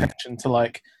full intention to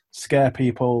like scare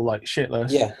people like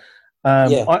shitless.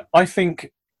 I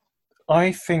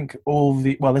think all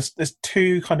the there's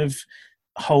two kind of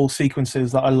whole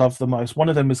sequences that I love the most. One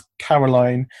of them is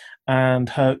Caroline and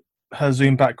her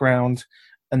Zoom background,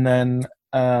 and then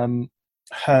her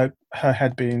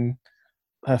head being,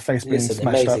 her face being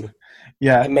smashed amazing. up.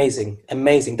 Yeah, amazing.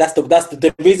 That's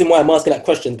the reason why I'm asking that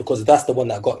question, because that's the one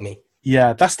that got me.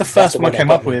 Yeah, that's the first one I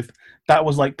came up with. That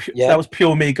was like that was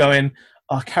pure me going,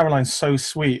 oh, Caroline's so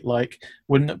sweet. Like,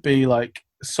 wouldn't it be like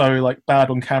so like bad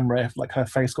on camera if like her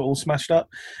face got all smashed up?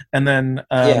 And then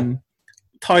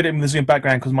tied it in with the Zoom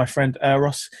background because my friend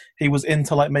Eros, he was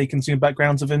into like making Zoom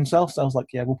backgrounds of himself. So I was like,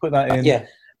 yeah, we'll put that in.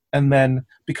 And then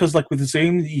because like with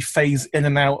Zoom, you phase in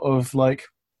and out of like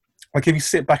if you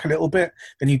sit back a little bit,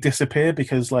 then you disappear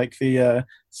because like the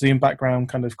Zoom background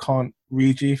kind of can't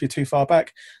read you if you're too far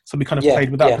back. So we kind of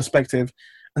played with that perspective.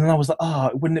 And then I was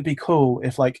like, wouldn't it be cool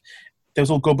if like there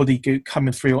was all gobbledygook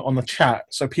coming through on the chat,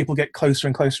 so people get closer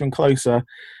and closer and closer,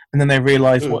 and then they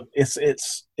realise what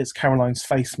it's Caroline's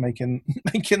face making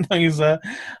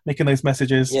those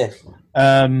messages.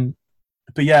 But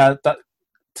yeah, that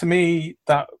to me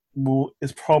that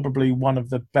is probably one of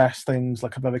the best things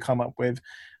like I've ever come up with.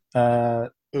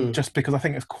 Just because I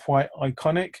think it's quite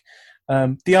iconic.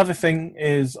 The other thing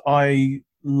is I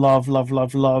love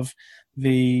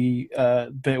the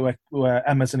bit where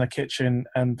Emma's in a kitchen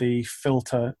and the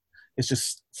filter is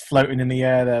just floating in the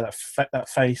air there, that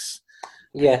face.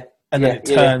 And then it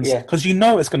turns, because you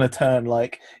know it's going to turn.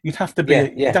 Like you'd have to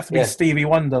be Stevie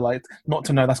Wonder, like not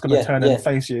to know that's going to turn and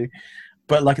face you.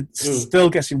 But like it still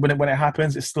gets you when it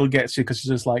happens. It still gets you because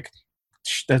you're just like,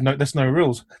 there's no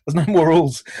rules. There's no more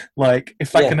rules. Like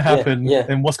if that can happen,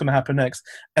 then what's going to happen next?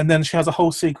 And then she has a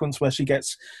whole sequence where she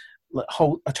gets like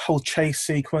a whole chase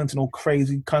sequence and all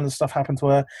crazy kind of stuff happen to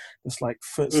her. There's like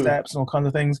footsteps and all kinds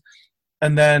of things.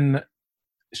 And then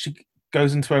she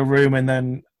goes into her room, and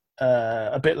then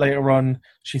a bit later on,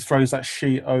 she throws that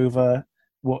sheet over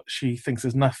what she thinks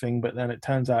is nothing, but then it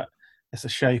turns out it's a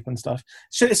shape and stuff.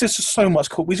 So it's just so much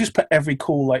cool. We just put every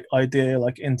cool like idea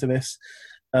like into this.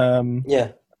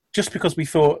 Yeah. Just because we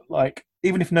thought, like,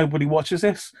 even if nobody watches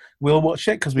this, we'll watch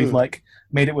it because we've like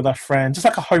made it with our friends. It's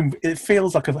like a home. It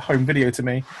feels like a home video to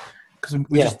me because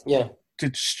we just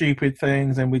did stupid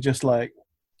things and we just like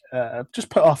just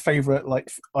put our favorite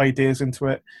like ideas into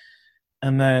it.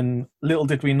 And then little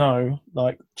did we know,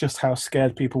 like, just how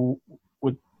scared people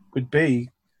would be,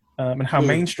 and how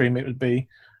mainstream it would be.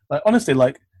 Like, honestly,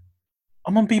 like,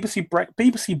 I'm on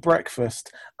BBC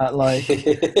Breakfast at like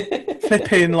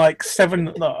flipping like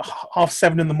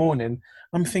 7:30 in the morning.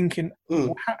 I'm thinking,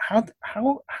 how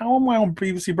am I on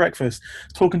BBC Breakfast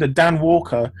talking to Dan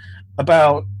Walker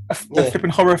about a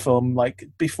flipping horror film like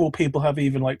before people have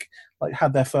even like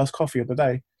had their first coffee of the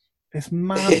day? It's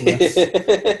madness.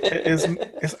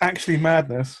 It's actually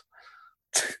madness.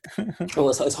 Well,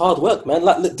 it's hard work, man.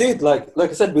 Like, look, dude, like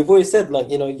I said, we've always said, like,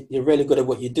 you know, you're really good at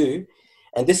what you do,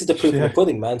 and this is the proof of the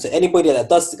pudding, man. So anybody that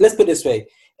does, let's put it this way,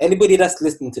 anybody that's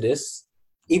listening to this,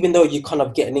 even though you kind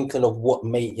of get an inkling of what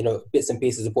may, you know, bits and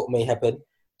pieces of what may happen,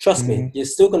 trust me, you're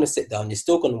still going to sit down, you're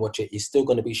still going to watch it, you're still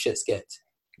going to be shit scared.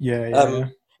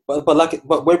 But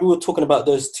when we were talking about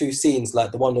those two scenes,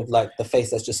 like the one with like the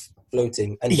face that's just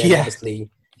floating, and then obviously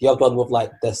the other one with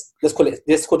like this, let's call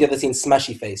the other scene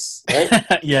smashy face, right?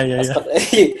 That's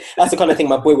the kind of thing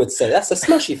my boy would say. That's a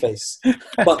smashy face.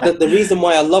 But the reason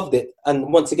why I loved it,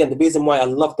 and once again, the reason why I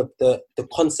love the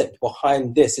concept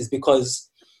behind this is because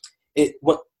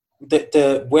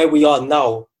where we are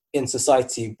now in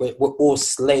society, we're all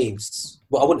slaves.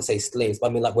 Well, I wouldn't say slaves,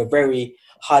 but I mean, like, we're very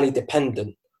highly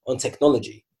dependent on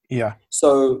technology. Yeah.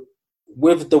 So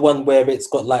with the one where it's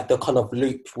got like the kind of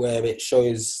loop where it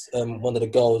shows one of the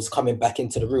girls coming back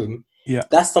into the room,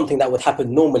 that's something that would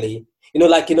happen normally. You know,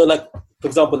 like for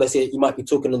example, let's say you might be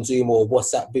talking on Zoom or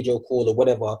WhatsApp video call or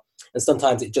whatever, and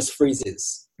sometimes it just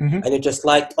freezes, and you're just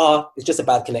like, it's just a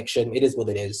bad connection. It is what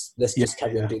it is. Let's just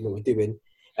carry on doing what we're doing.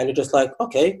 And you're just like,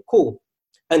 okay, cool.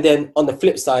 And then on the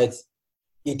flip side,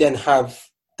 you then have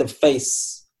the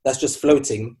face that's just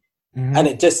floating. And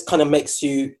it just kind of makes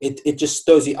you, it just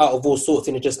throws you out of all sorts.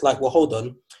 And you're just like, well, hold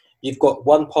on. You've got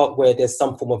one part where there's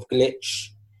some form of glitch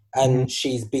and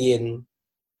she's being,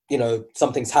 you know,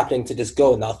 something's happening to this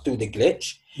girl now through the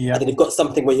glitch. And then you've got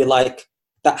something where you're like,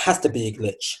 that has to be a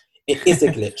glitch. It is a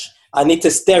glitch. I need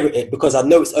to stare at it because I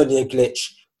know it's only a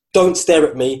glitch. Don't stare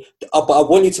at me, but I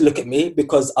want you to look at me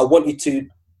because I want you to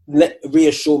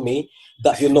reassure me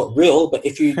that you're not real. But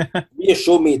if you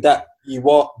reassure me that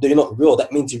you're not real,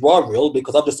 that means you are real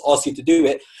because I've just asked you to do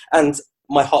it, and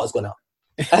my heart has gone out.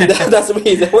 And that's the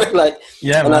reason why, like,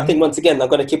 and I think once again, I'm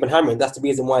going to keep on hammering. That's the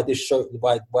reason why this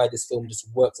why this film just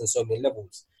works on so many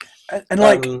levels. And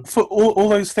like for all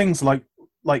those things, like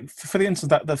for the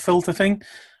instance that the filter thing,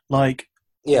 like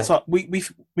so we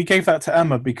gave that to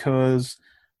Emma because,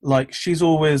 like, she's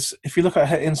always, if you look at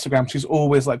her Instagram, she's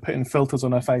always like putting filters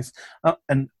on her face,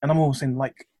 and I'm always saying,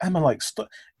 like, Emma, like,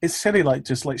 it's silly, like,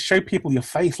 just like show people your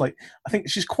face. Like, I think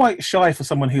she's quite shy for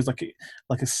someone who's like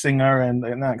a singer and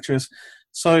an actress.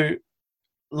 So,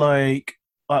 like,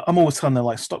 I'm always telling her,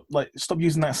 like, stop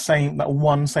using that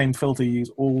one same filter you use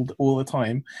all the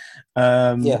time.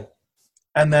 And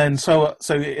then so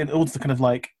in order to kind of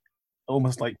like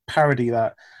almost like parody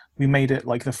that, we made it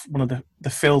like one of the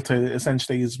filter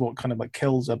essentially is what kind of like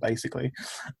kills her basically.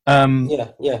 But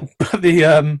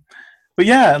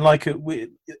like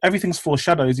everything's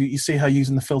foreshadows. You see her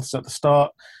using the filters at the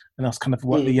start, and that's kind of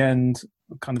what the end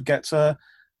kind of gets her.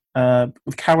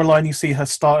 With Caroline, you see her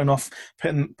starting off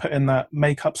putting that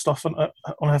makeup stuff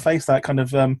on her face, that kind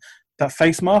of that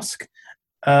face mask.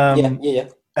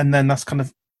 And then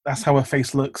that's how her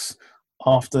face looks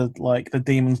after like the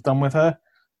demon's done with her.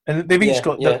 And they've each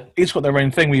got their own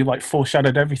thing. We like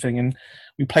foreshadowed everything, and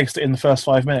we placed it in the first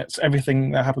 5 minutes. Everything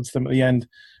that happens to them at the end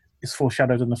is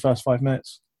foreshadowed in the first 5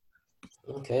 minutes.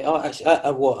 Okay. Oh, actually,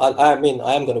 I mean,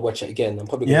 I am going to watch it again. I'm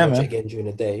probably going to watch it again during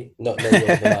the day. Not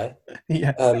lie.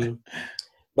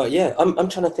 But yeah, I'm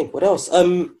trying to think what else.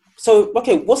 So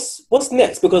okay, what's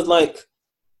next? Because like,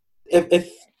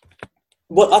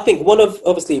 I think one of,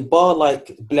 obviously, bar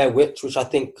like Blair Witch, which I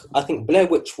think Blair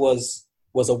Witch was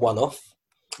a one-off.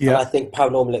 Yeah. And I think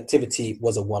Paranormal Activity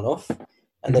was a one-off.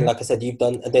 And then, like I said, you've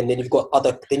done, and then you've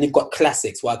got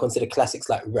classics, what I consider classics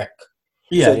like Wreck.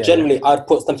 So generally, I'd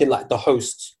put something like The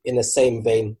Host in the same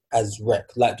vein as Wreck,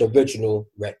 like the original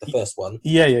Wreck, the first one.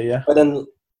 Yeah.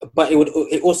 But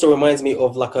it also reminds me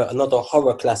of like another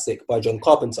horror classic by John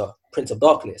Carpenter, Prince of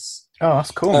Darkness. Oh,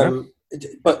 that's cool, man.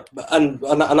 But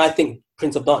I think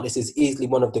Prince of Darkness is easily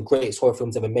one of the greatest horror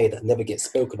films ever made that never gets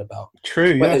spoken about.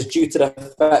 True, but it's due to the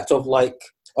fact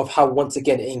of how once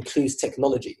again it includes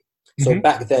technology. So Mhm.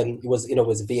 back then it was, it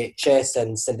was VHS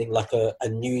and sending like a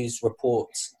news report,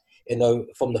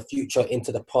 from the future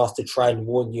into the past to try and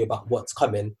warn you about what's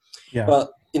coming. Yeah.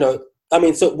 But, I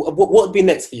mean, so what would be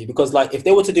next for you? Because like if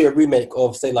they were to do a remake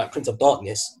of say like Prince of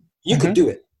Darkness, you could Mhm. do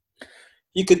it.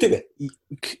 You could do it.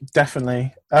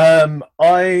 Definitely. I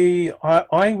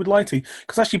would like to,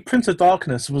 because actually Prince of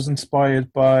Darkness was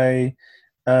inspired by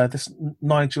this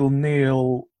Nigel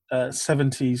Neal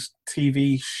 70s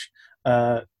TV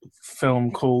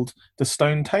film called The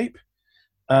Stone Tape,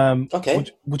 Okay.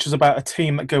 which is about a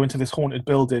team that go into this haunted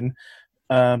building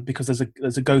because there's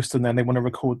a ghost in there and they want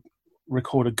to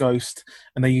record a ghost,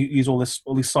 and they use all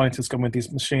these scientists going with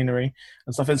this machinery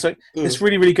and stuff, and so it's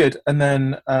really, really good. And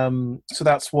then so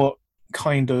that's what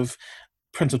kind of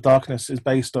Prince of Darkness is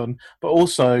based on, but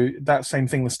also that same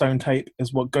thing, the Stone Tape,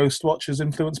 is what Ghostwatch is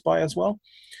influenced by as well.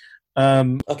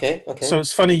 Okay. So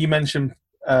it's funny you mentioned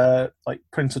like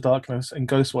Prince of Darkness and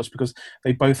Ghostwatch, because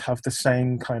they both have the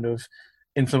same kind of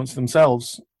influence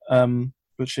themselves,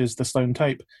 which is the Stone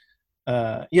Tape.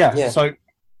 Yeah. So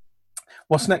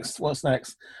what's next?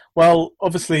 Well,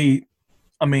 obviously,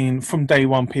 I mean, from day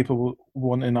one, people were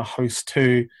wanting a host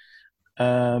too.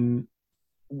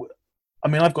 I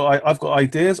mean, I've got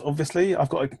ideas. Obviously, I've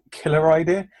got a killer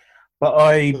idea, but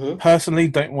I personally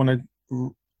don't want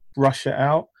to rush it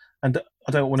out, and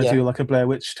I don't want to do like a Blair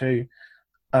Witch 2.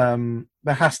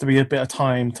 There has to be a bit of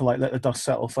time to like let the dust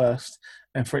settle first,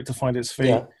 and for it to find its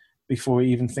feet before we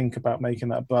even think about making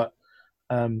that. But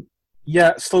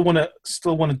still want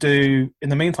to do, in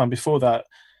the meantime, before that,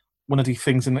 want to do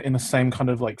things in the same kind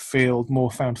of like field,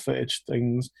 more found footage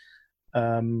things.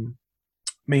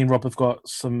 Me and Rob have got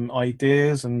some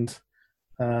ideas, and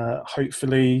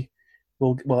hopefully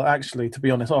actually, to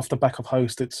be honest, off the back of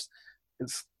Host, it's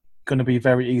going to be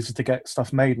very easy to get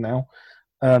stuff made now.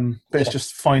 But it's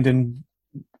just finding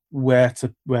where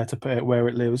to put it, where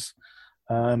it lives.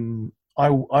 I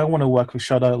want to work with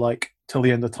Shudder like till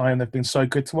the end of time. They've been so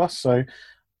good to us, so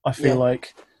I feel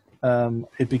like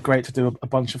it'd be great to do a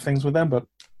bunch of things with them, but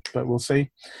we'll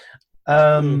see.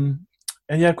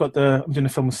 And yeah, I'm doing a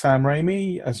film with Sam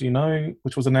Raimi, as you know,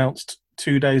 which was announced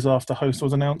 2 days after Host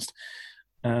was announced.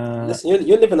 Listen,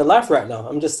 you're living a life right now.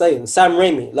 I'm just saying, Sam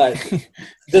Raimi, like,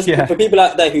 just for people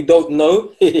out there who don't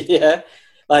know,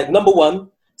 like, number one,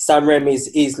 Sam Raimi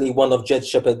is easily one of Jed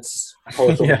Shepard's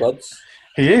horror film gods.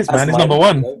 He is, man. He's number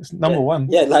one. It's number one.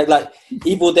 Yeah, like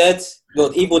Evil Dead,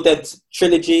 the Evil Dead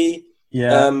trilogy.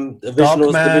 Yeah. The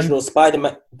original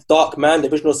Spider-Man, Darkman, the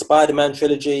original Spider-Man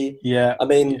trilogy. Yeah. I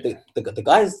mean, the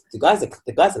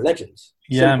guy's a legend.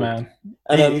 Yeah, man.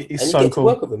 And he's and so you get cool.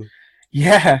 to work with him.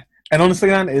 Yeah, and honestly,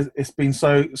 man, it's been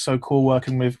so cool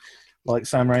working with like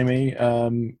Sam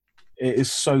Raimi. It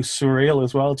is so surreal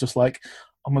as well. Just like,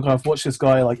 oh my god, I've watched this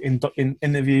guy like in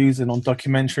interviews and on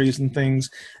documentaries and things,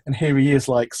 and here he is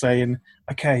like saying,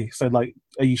 "Okay, so like,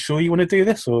 are you sure you want to do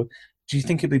this, or do you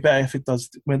think it'd be better if it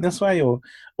went this way, or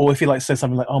if he like says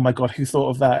something like, oh my god, who thought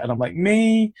of that?" And I'm like,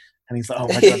 me. And he's like, "Oh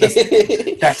my god,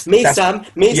 that's me, Sam,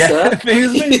 me, sir."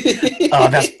 Oh,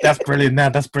 that's brilliant.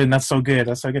 That's brilliant. That's so good.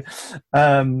 That's so good.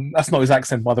 That's not his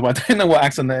accent, by the way. I don't know what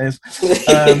accent that is.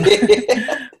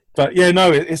 But yeah,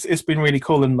 no, it's been really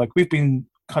cool, and like we've been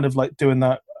kind of like doing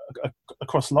that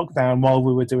across lockdown while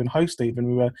we were doing Host. Even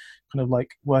we were kind of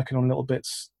like working on little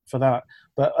bits for that,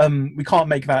 but we can't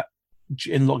make that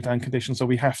in lockdown conditions, so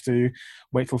we have to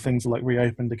wait till things are like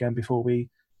reopened again before we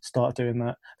start doing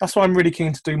that. That's why I'm really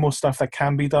keen to do more stuff that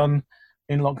can be done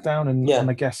in lockdown, and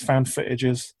I guess found footage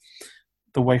is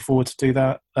the way forward to do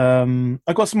that.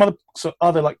 I've got some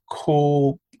other like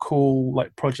cool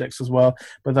like projects as well,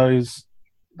 but those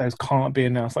can't be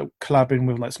announced, like collabing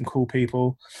with like some cool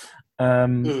people.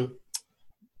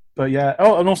 But yeah,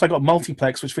 and also I got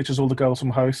Multiplex, which features all the girls from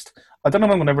Host. I don't know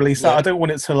if I'm going to release that. I don't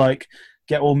want it to like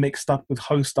get all mixed up with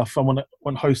Host stuff. I want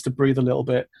Host to breathe a little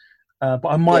bit. But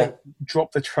I might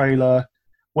drop the trailer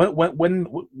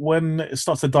when it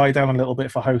starts to die down a little bit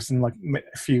for Host in like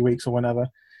a few weeks or whenever.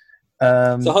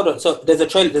 So hold on. So there's a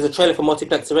trailer for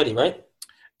Multiplex already, right?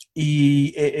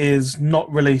 It is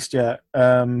not released yet.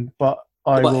 But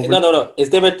will. No.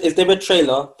 Is there a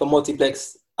trailer for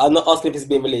Multiplex? I'm not asking if it's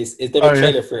being released. Is there a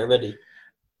trailer for it already?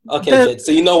 Okay, Jed,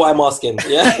 so you know what I'm asking,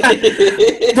 yeah?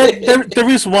 there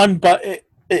is one, but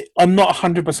I'm not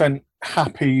 100%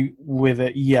 happy with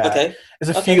it yet. Okay.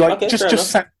 There's a few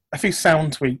a few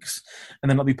sound tweaks, and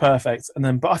then it'll be perfect. And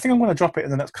then, but I think I'm going to drop it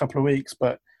in the next couple of weeks.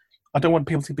 But I don't want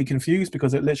people to be confused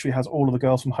because it literally has all of the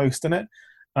girls from Host in it.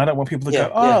 I don't want people to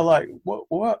go, like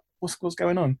what's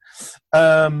going on?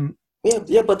 But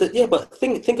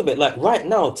think of it like right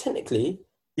now, technically,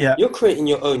 you're creating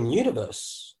your own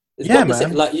universe. It's Yeah, got the same,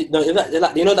 man. like you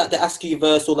know that the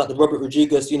Askew-verse or like the Robert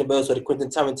Rodriguez universe or the Quentin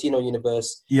Tarantino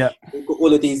universe. Yeah. You've got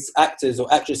all of these actors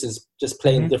or actresses just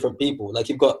playing different people. Like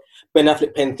you've got Ben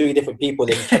Affleck playing 3 different people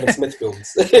in Kevin Smith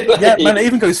films. Yeah, man, it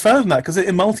even goes further than that because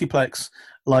in multiplex,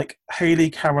 like Haley,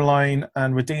 Caroline,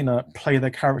 and Radina play their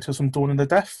characters from Dawn of the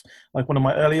Death, like one of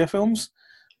my earlier films.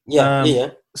 Yeah.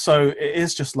 So it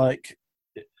is just like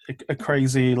a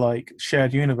crazy like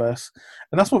shared universe,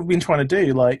 and that's what we've been trying to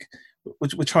do. Like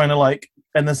we're trying to like,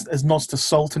 and there's nods to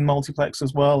Salt in multiplex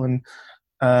as well,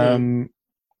 and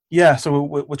yeah, so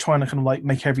we're trying to kind of like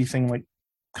make everything like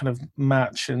kind of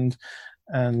match and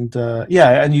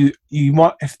yeah, and you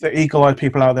might, if the eagle-eyed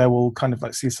people out there will kind of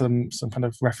like see some kind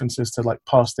of references to like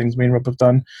past things me and Rob have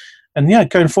done, and yeah,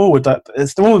 going forward that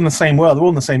they're all in the same world, they're all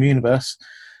in the same universe.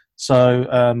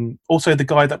 So also the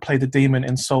guy that played the demon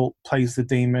in Salt plays the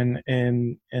demon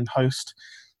in Host,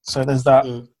 so there's that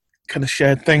kind of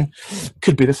shared thing.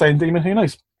 Could be the same demon, who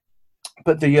knows?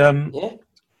 But the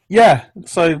yeah,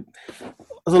 so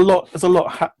there's a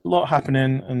lot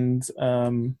happening, and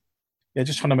yeah,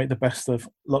 just trying to make the best of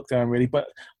lockdown, really. But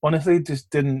honestly, just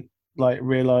didn't like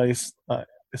realize that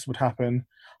this would happen.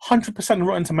 100%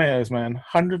 Rotten Tomatoes, man.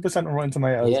 100% Rotten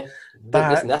Tomatoes. Yeah,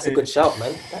 listen, that's a good shout,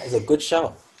 man. That is a good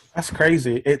shout. That's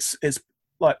crazy. It's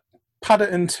like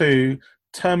Paddington 2,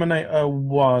 Terminator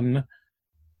 1,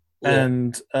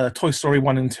 and Toy Story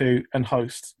 1 and 2, and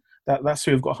Host. That's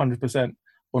who have got 100%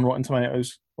 on Rotten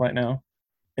Tomatoes right now.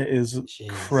 It is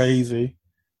crazy.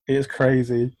 It is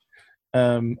crazy.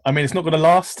 I mean, it's not going to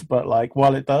last, but like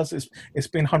while it does, it's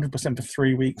been 100% for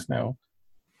 3 weeks now.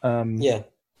 Yeah.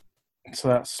 So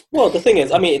that's the thing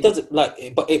is, I mean, it doesn't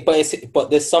like, but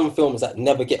there's some films that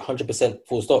never get 100%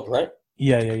 full stop, right?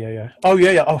 Yeah. Oh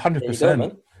yeah. Oh,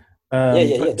 100%.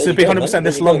 To be 100%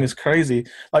 this long is crazy.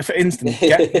 Like for instance,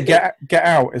 Get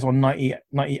Out is on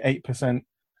 98%.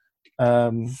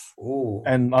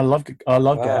 And I love Get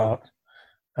Out.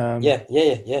 Yeah. But yeah,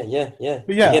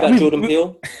 you hear that, Jordan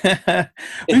Peele?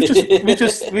 we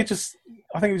just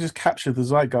I think we just captured the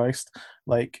zeitgeist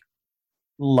like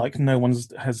no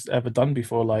one's has ever done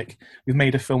before. Like we've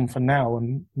made a film for now,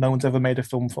 and no one's ever made a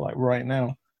film for like right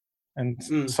now, and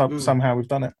somehow we've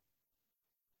done it.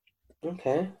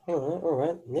 Okay, all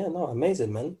right. Yeah, no,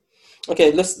 amazing, man.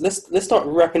 Okay, let's start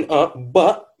wrapping up.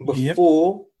 But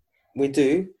before we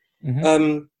do,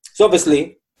 so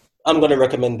obviously, I'm going to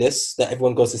recommend this, that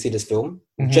everyone goes to see this film.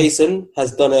 Jason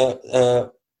has done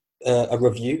a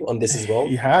review on this as well.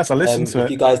 He has. I listened to it.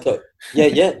 If you guys got,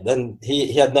 then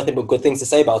he had nothing but good things to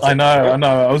say about it. I know.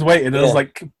 I was waiting. I was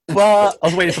like, but I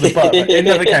was waiting for the but. It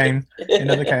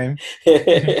never came.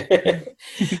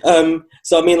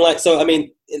 So I mean,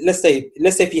 let's say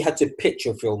if you had to pitch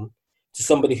your film to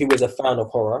somebody who is a fan of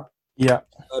horror,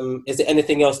 is there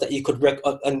anything else that you could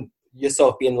and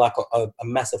yourself being like a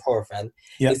massive horror fan,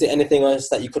 is there anything else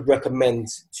that you could recommend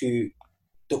to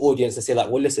the audience to say like,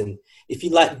 well, listen, if you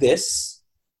like this,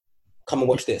 come and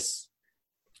watch this?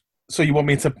 So you want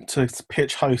me to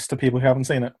pitch Host to people who haven't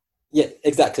seen it? Yeah,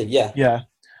 exactly. Yeah.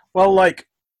 Well, like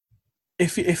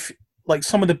if like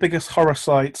some of the biggest horror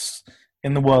sites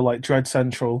in the world, like Dread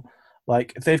Central,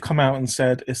 like if they've come out and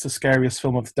said it's the scariest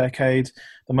film of the decade,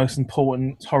 the most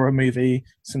important horror movie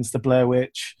since the Blair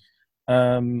Witch,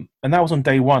 and that was on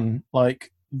day one,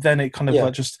 like then it kind of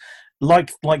like just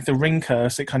like the Ring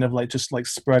Curse, it kind of like just like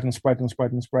spread,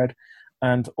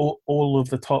 and all of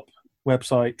the top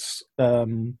websites,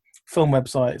 film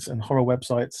websites and horror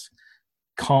websites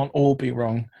can't all be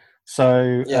wrong.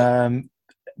 So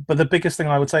but the biggest thing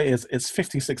I would say is it's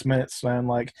 56 minutes, man.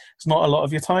 Like it's not a lot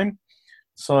of your time.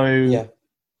 So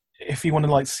if you want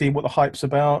to like see what the hype's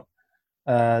about,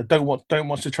 don't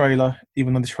watch the trailer,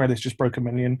 even though the trailer's just broke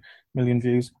 1 million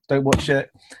views. Don't watch it.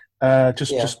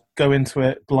 Just go into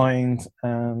it blind,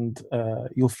 and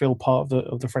you'll feel part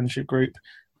of the friendship group,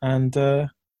 and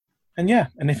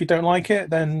if you don't like it,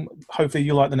 then hopefully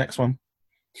you like the next one.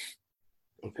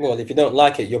 Well, if you don't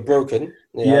like it, you're broken.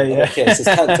 Okay, this is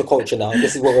cancel culture now.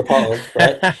 This is what we're part of,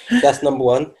 right? That's number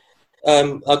one.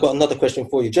 I've got another question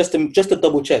for you. Just to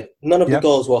double check, none of the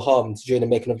girls were harmed during the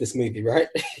making of this movie, right?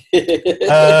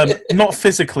 Not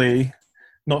physically.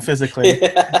 That's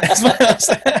what I'm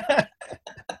saying.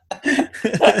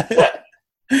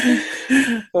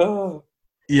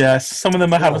 Yes, some of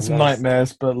them are having some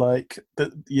nightmares, but like,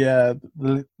 the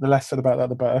less said about that,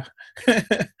 the better.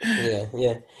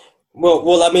 Yeah.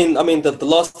 Well, I mean, the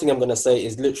last thing I'm gonna say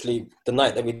is literally the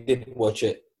night that we did watch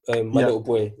it. My little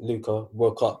boy Luca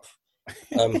woke up.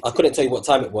 I couldn't tell you what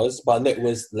time it was, but I know it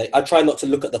was like, I try not to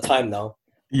look at the time now.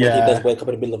 Yeah, he does wake up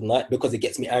in the middle of the night because it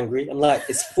gets me angry. I'm like,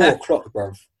 it's 4 o'clock,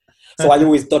 bruv. So I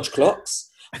always dodge clocks.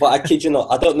 But I kid you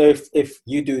not, I don't know if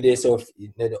you do this or if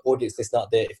the audience listening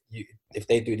out there, if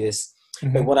they do this.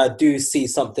 But when I do see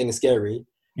something scary,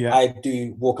 I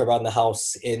do walk around the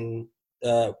house in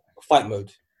fight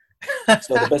mode.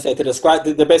 So the best way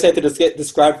to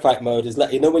describe fight mode is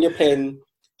like, when you're playing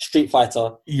Street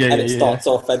Fighter and it starts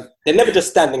off, and they're never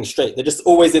just standing straight; they're just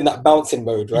always in that bouncing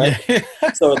mode, right?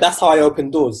 So that's how I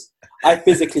open doors. I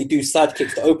physically do side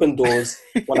kicks to open doors.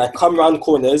 When I come around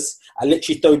corners, I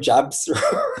literally throw jabs.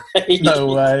 Right? No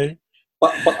way.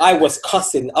 But I was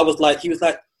cussing. He was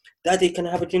like, "Daddy, can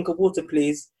I have a drink of water,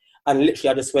 please?" And literally,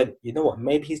 I just went, you know what?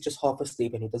 Maybe he's just half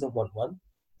asleep and he doesn't want one.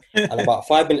 And about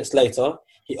 5 minutes later,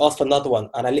 he asked for another one,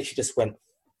 and I literally just went,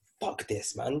 "Fuck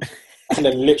this, man!" And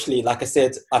then literally, like I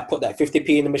said, I put that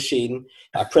 50p in the machine.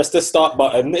 I pressed the start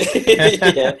button,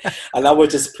 and I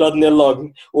was just plodding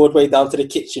along all the way down to the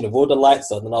kitchen with all the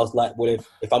lights on. And I was like, "Well,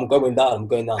 if I'm going down, I'm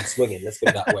going down swinging. Let's go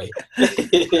that way."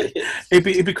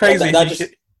 it'd be crazy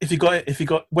if you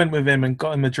went with him and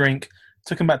got him a drink,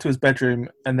 took him back to his bedroom,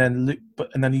 and then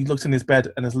he looked in his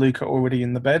bed and there's Luca already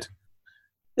in the bed,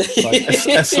 like,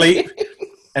 asleep.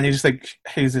 And you just think,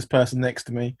 who's this person next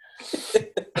to me?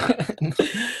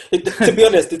 To be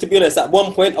honest, at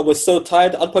one point I was so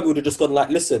tired, I probably would have just gone like,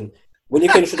 "Listen, when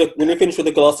you finish with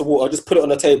a glass of water, just put it on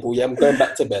the table. Yeah, I'm going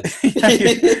back to bed."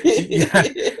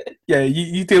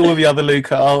 You deal with the other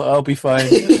Luca. I'll be fine.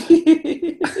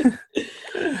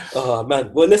 Oh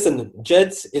man, well listen,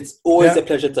 Jed, it's always a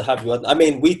pleasure to have you on. I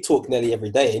mean, we talk nearly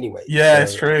every day anyway. Yeah, so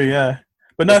it's true. Yeah,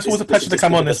 but no, it's always a pleasure to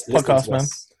come on this podcast, man.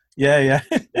 Yeah,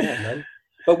 man.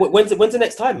 But when's the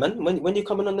next time, man? When you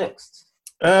coming on next?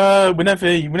 Whenever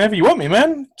you want me,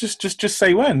 man. Just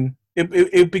say when.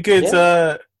 It'd be good.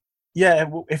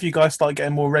 If you guys start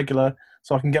getting more regular,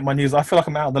 so I can get my news. I feel like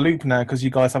I'm out of the loop now because you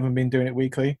guys haven't been doing it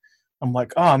weekly. I'm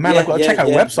like, oh man, I've got to check out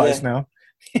websites now.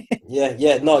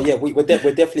 We're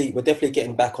definitely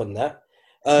getting back on that.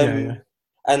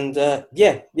 And I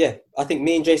think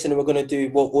me and Jason we're going to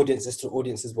do audiences to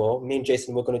audience as well. Me and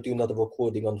Jason we're going to do another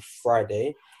recording on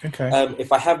Friday. Okay.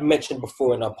 If I have mentioned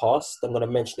before in our past, I'm going to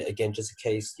mention it again just in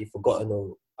case you've forgotten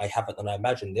or I haven't and I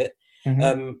imagined it.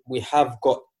 We have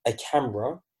got a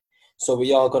camera, so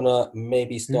we are going to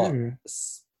maybe start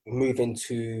moving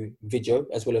to video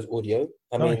as well as audio.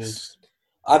 I mean,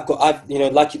 I've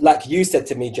like you said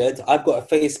to me, Jed, I've got a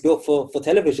face built for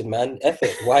television, man. F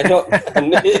it, why not?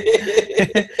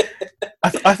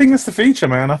 I think that's the future,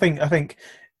 man. I think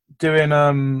doing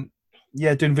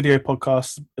video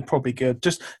podcasts are probably good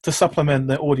just to supplement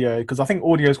the audio, because I think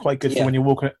audio is quite good for when you're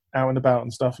walking out and about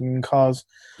and stuff and in cars.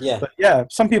 But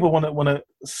some people want to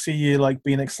see you like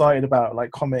being excited about like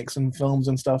comics and films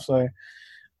and stuff. So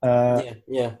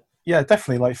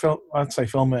definitely like I'd say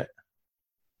film it.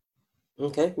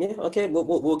 Okay.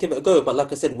 We'll give it a go. But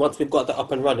like I said, once we've got that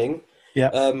up and running, people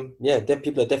are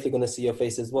definitely going to see your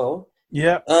face as well.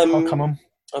 I'll come on.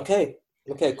 Okay,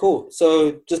 cool.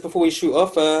 So just before we shoot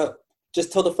off,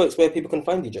 just tell the folks where people can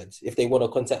find you, Jed, if they want to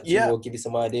contact you or give you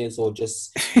some ideas or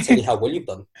just tell you how well you've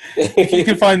done. You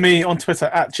can find me on Twitter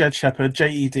at Jed Shepherd,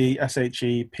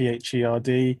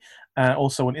 JEDSHEPHERD,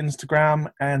 also on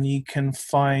Instagram, and you can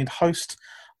find Host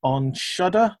on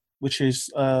Shudder, which is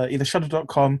either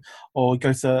shudder.com or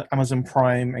go to Amazon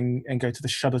Prime and go to the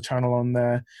Shudder channel on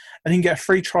there. And you can get a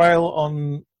free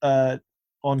trial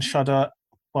on Shudder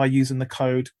by using the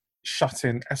code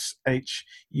SHUTIN,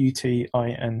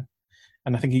 SHUTIN.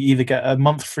 And I think you either get a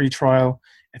month free trial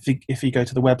if you go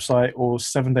to the website, or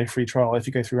 7-day free trial if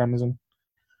you go through Amazon.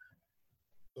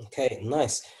 Okay,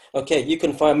 nice. Okay, you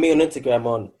can find me on Instagram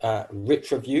on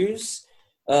Rich Reviews.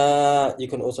 You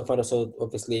can also find us on,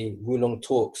 obviously, Wulong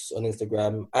Talks on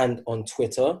Instagram and on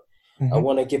Twitter. I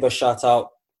want to give a shout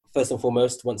out, first and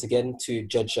foremost, once again, to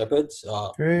Jed Shepherd,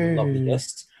 our lovely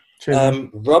guest.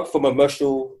 Rob from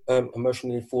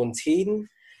Emotionally Informed Teen,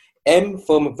 M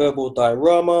from Verbal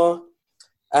Diorama,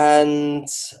 and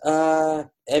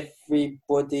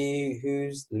everybody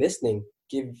who's listening.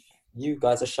 Give you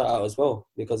guys a shout out as well,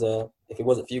 because if it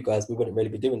wasn't for you guys, we wouldn't really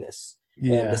be doing this.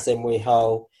 The same way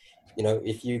how,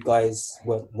 if you guys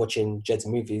weren't watching Jed's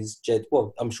movies,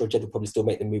 I'm sure Jed would probably still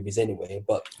make the movies anyway,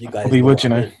 but you guys probably would,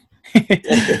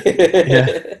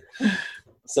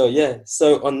 So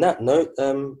on that note,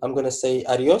 I'm going to say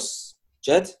adios,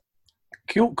 Jed.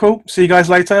 Cool. See you guys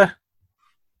later.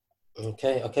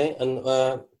 Okay. And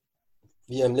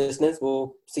listeners,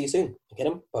 we'll see you soon. Okay,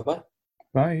 then. Bye-bye.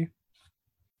 Bye.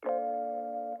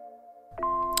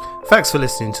 Thanks for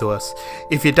listening to us.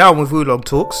 If you're down with Wulong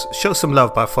Talks, show some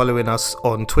love by following us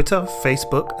on Twitter,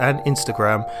 Facebook and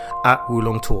Instagram at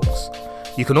Wulong Talks.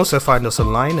 You can also find us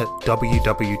online at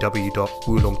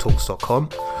www.wulongtalks.com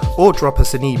or drop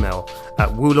us an email at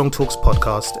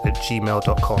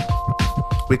woolongtalkspodcast@gmail.com.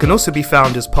 We can also be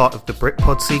found as part of the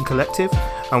Britpod Scene Collective,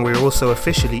 and we're also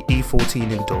officially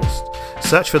E14 endorsed.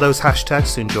 Search for those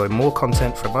hashtags to enjoy more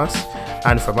content from us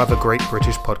and from other great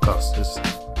British podcasters.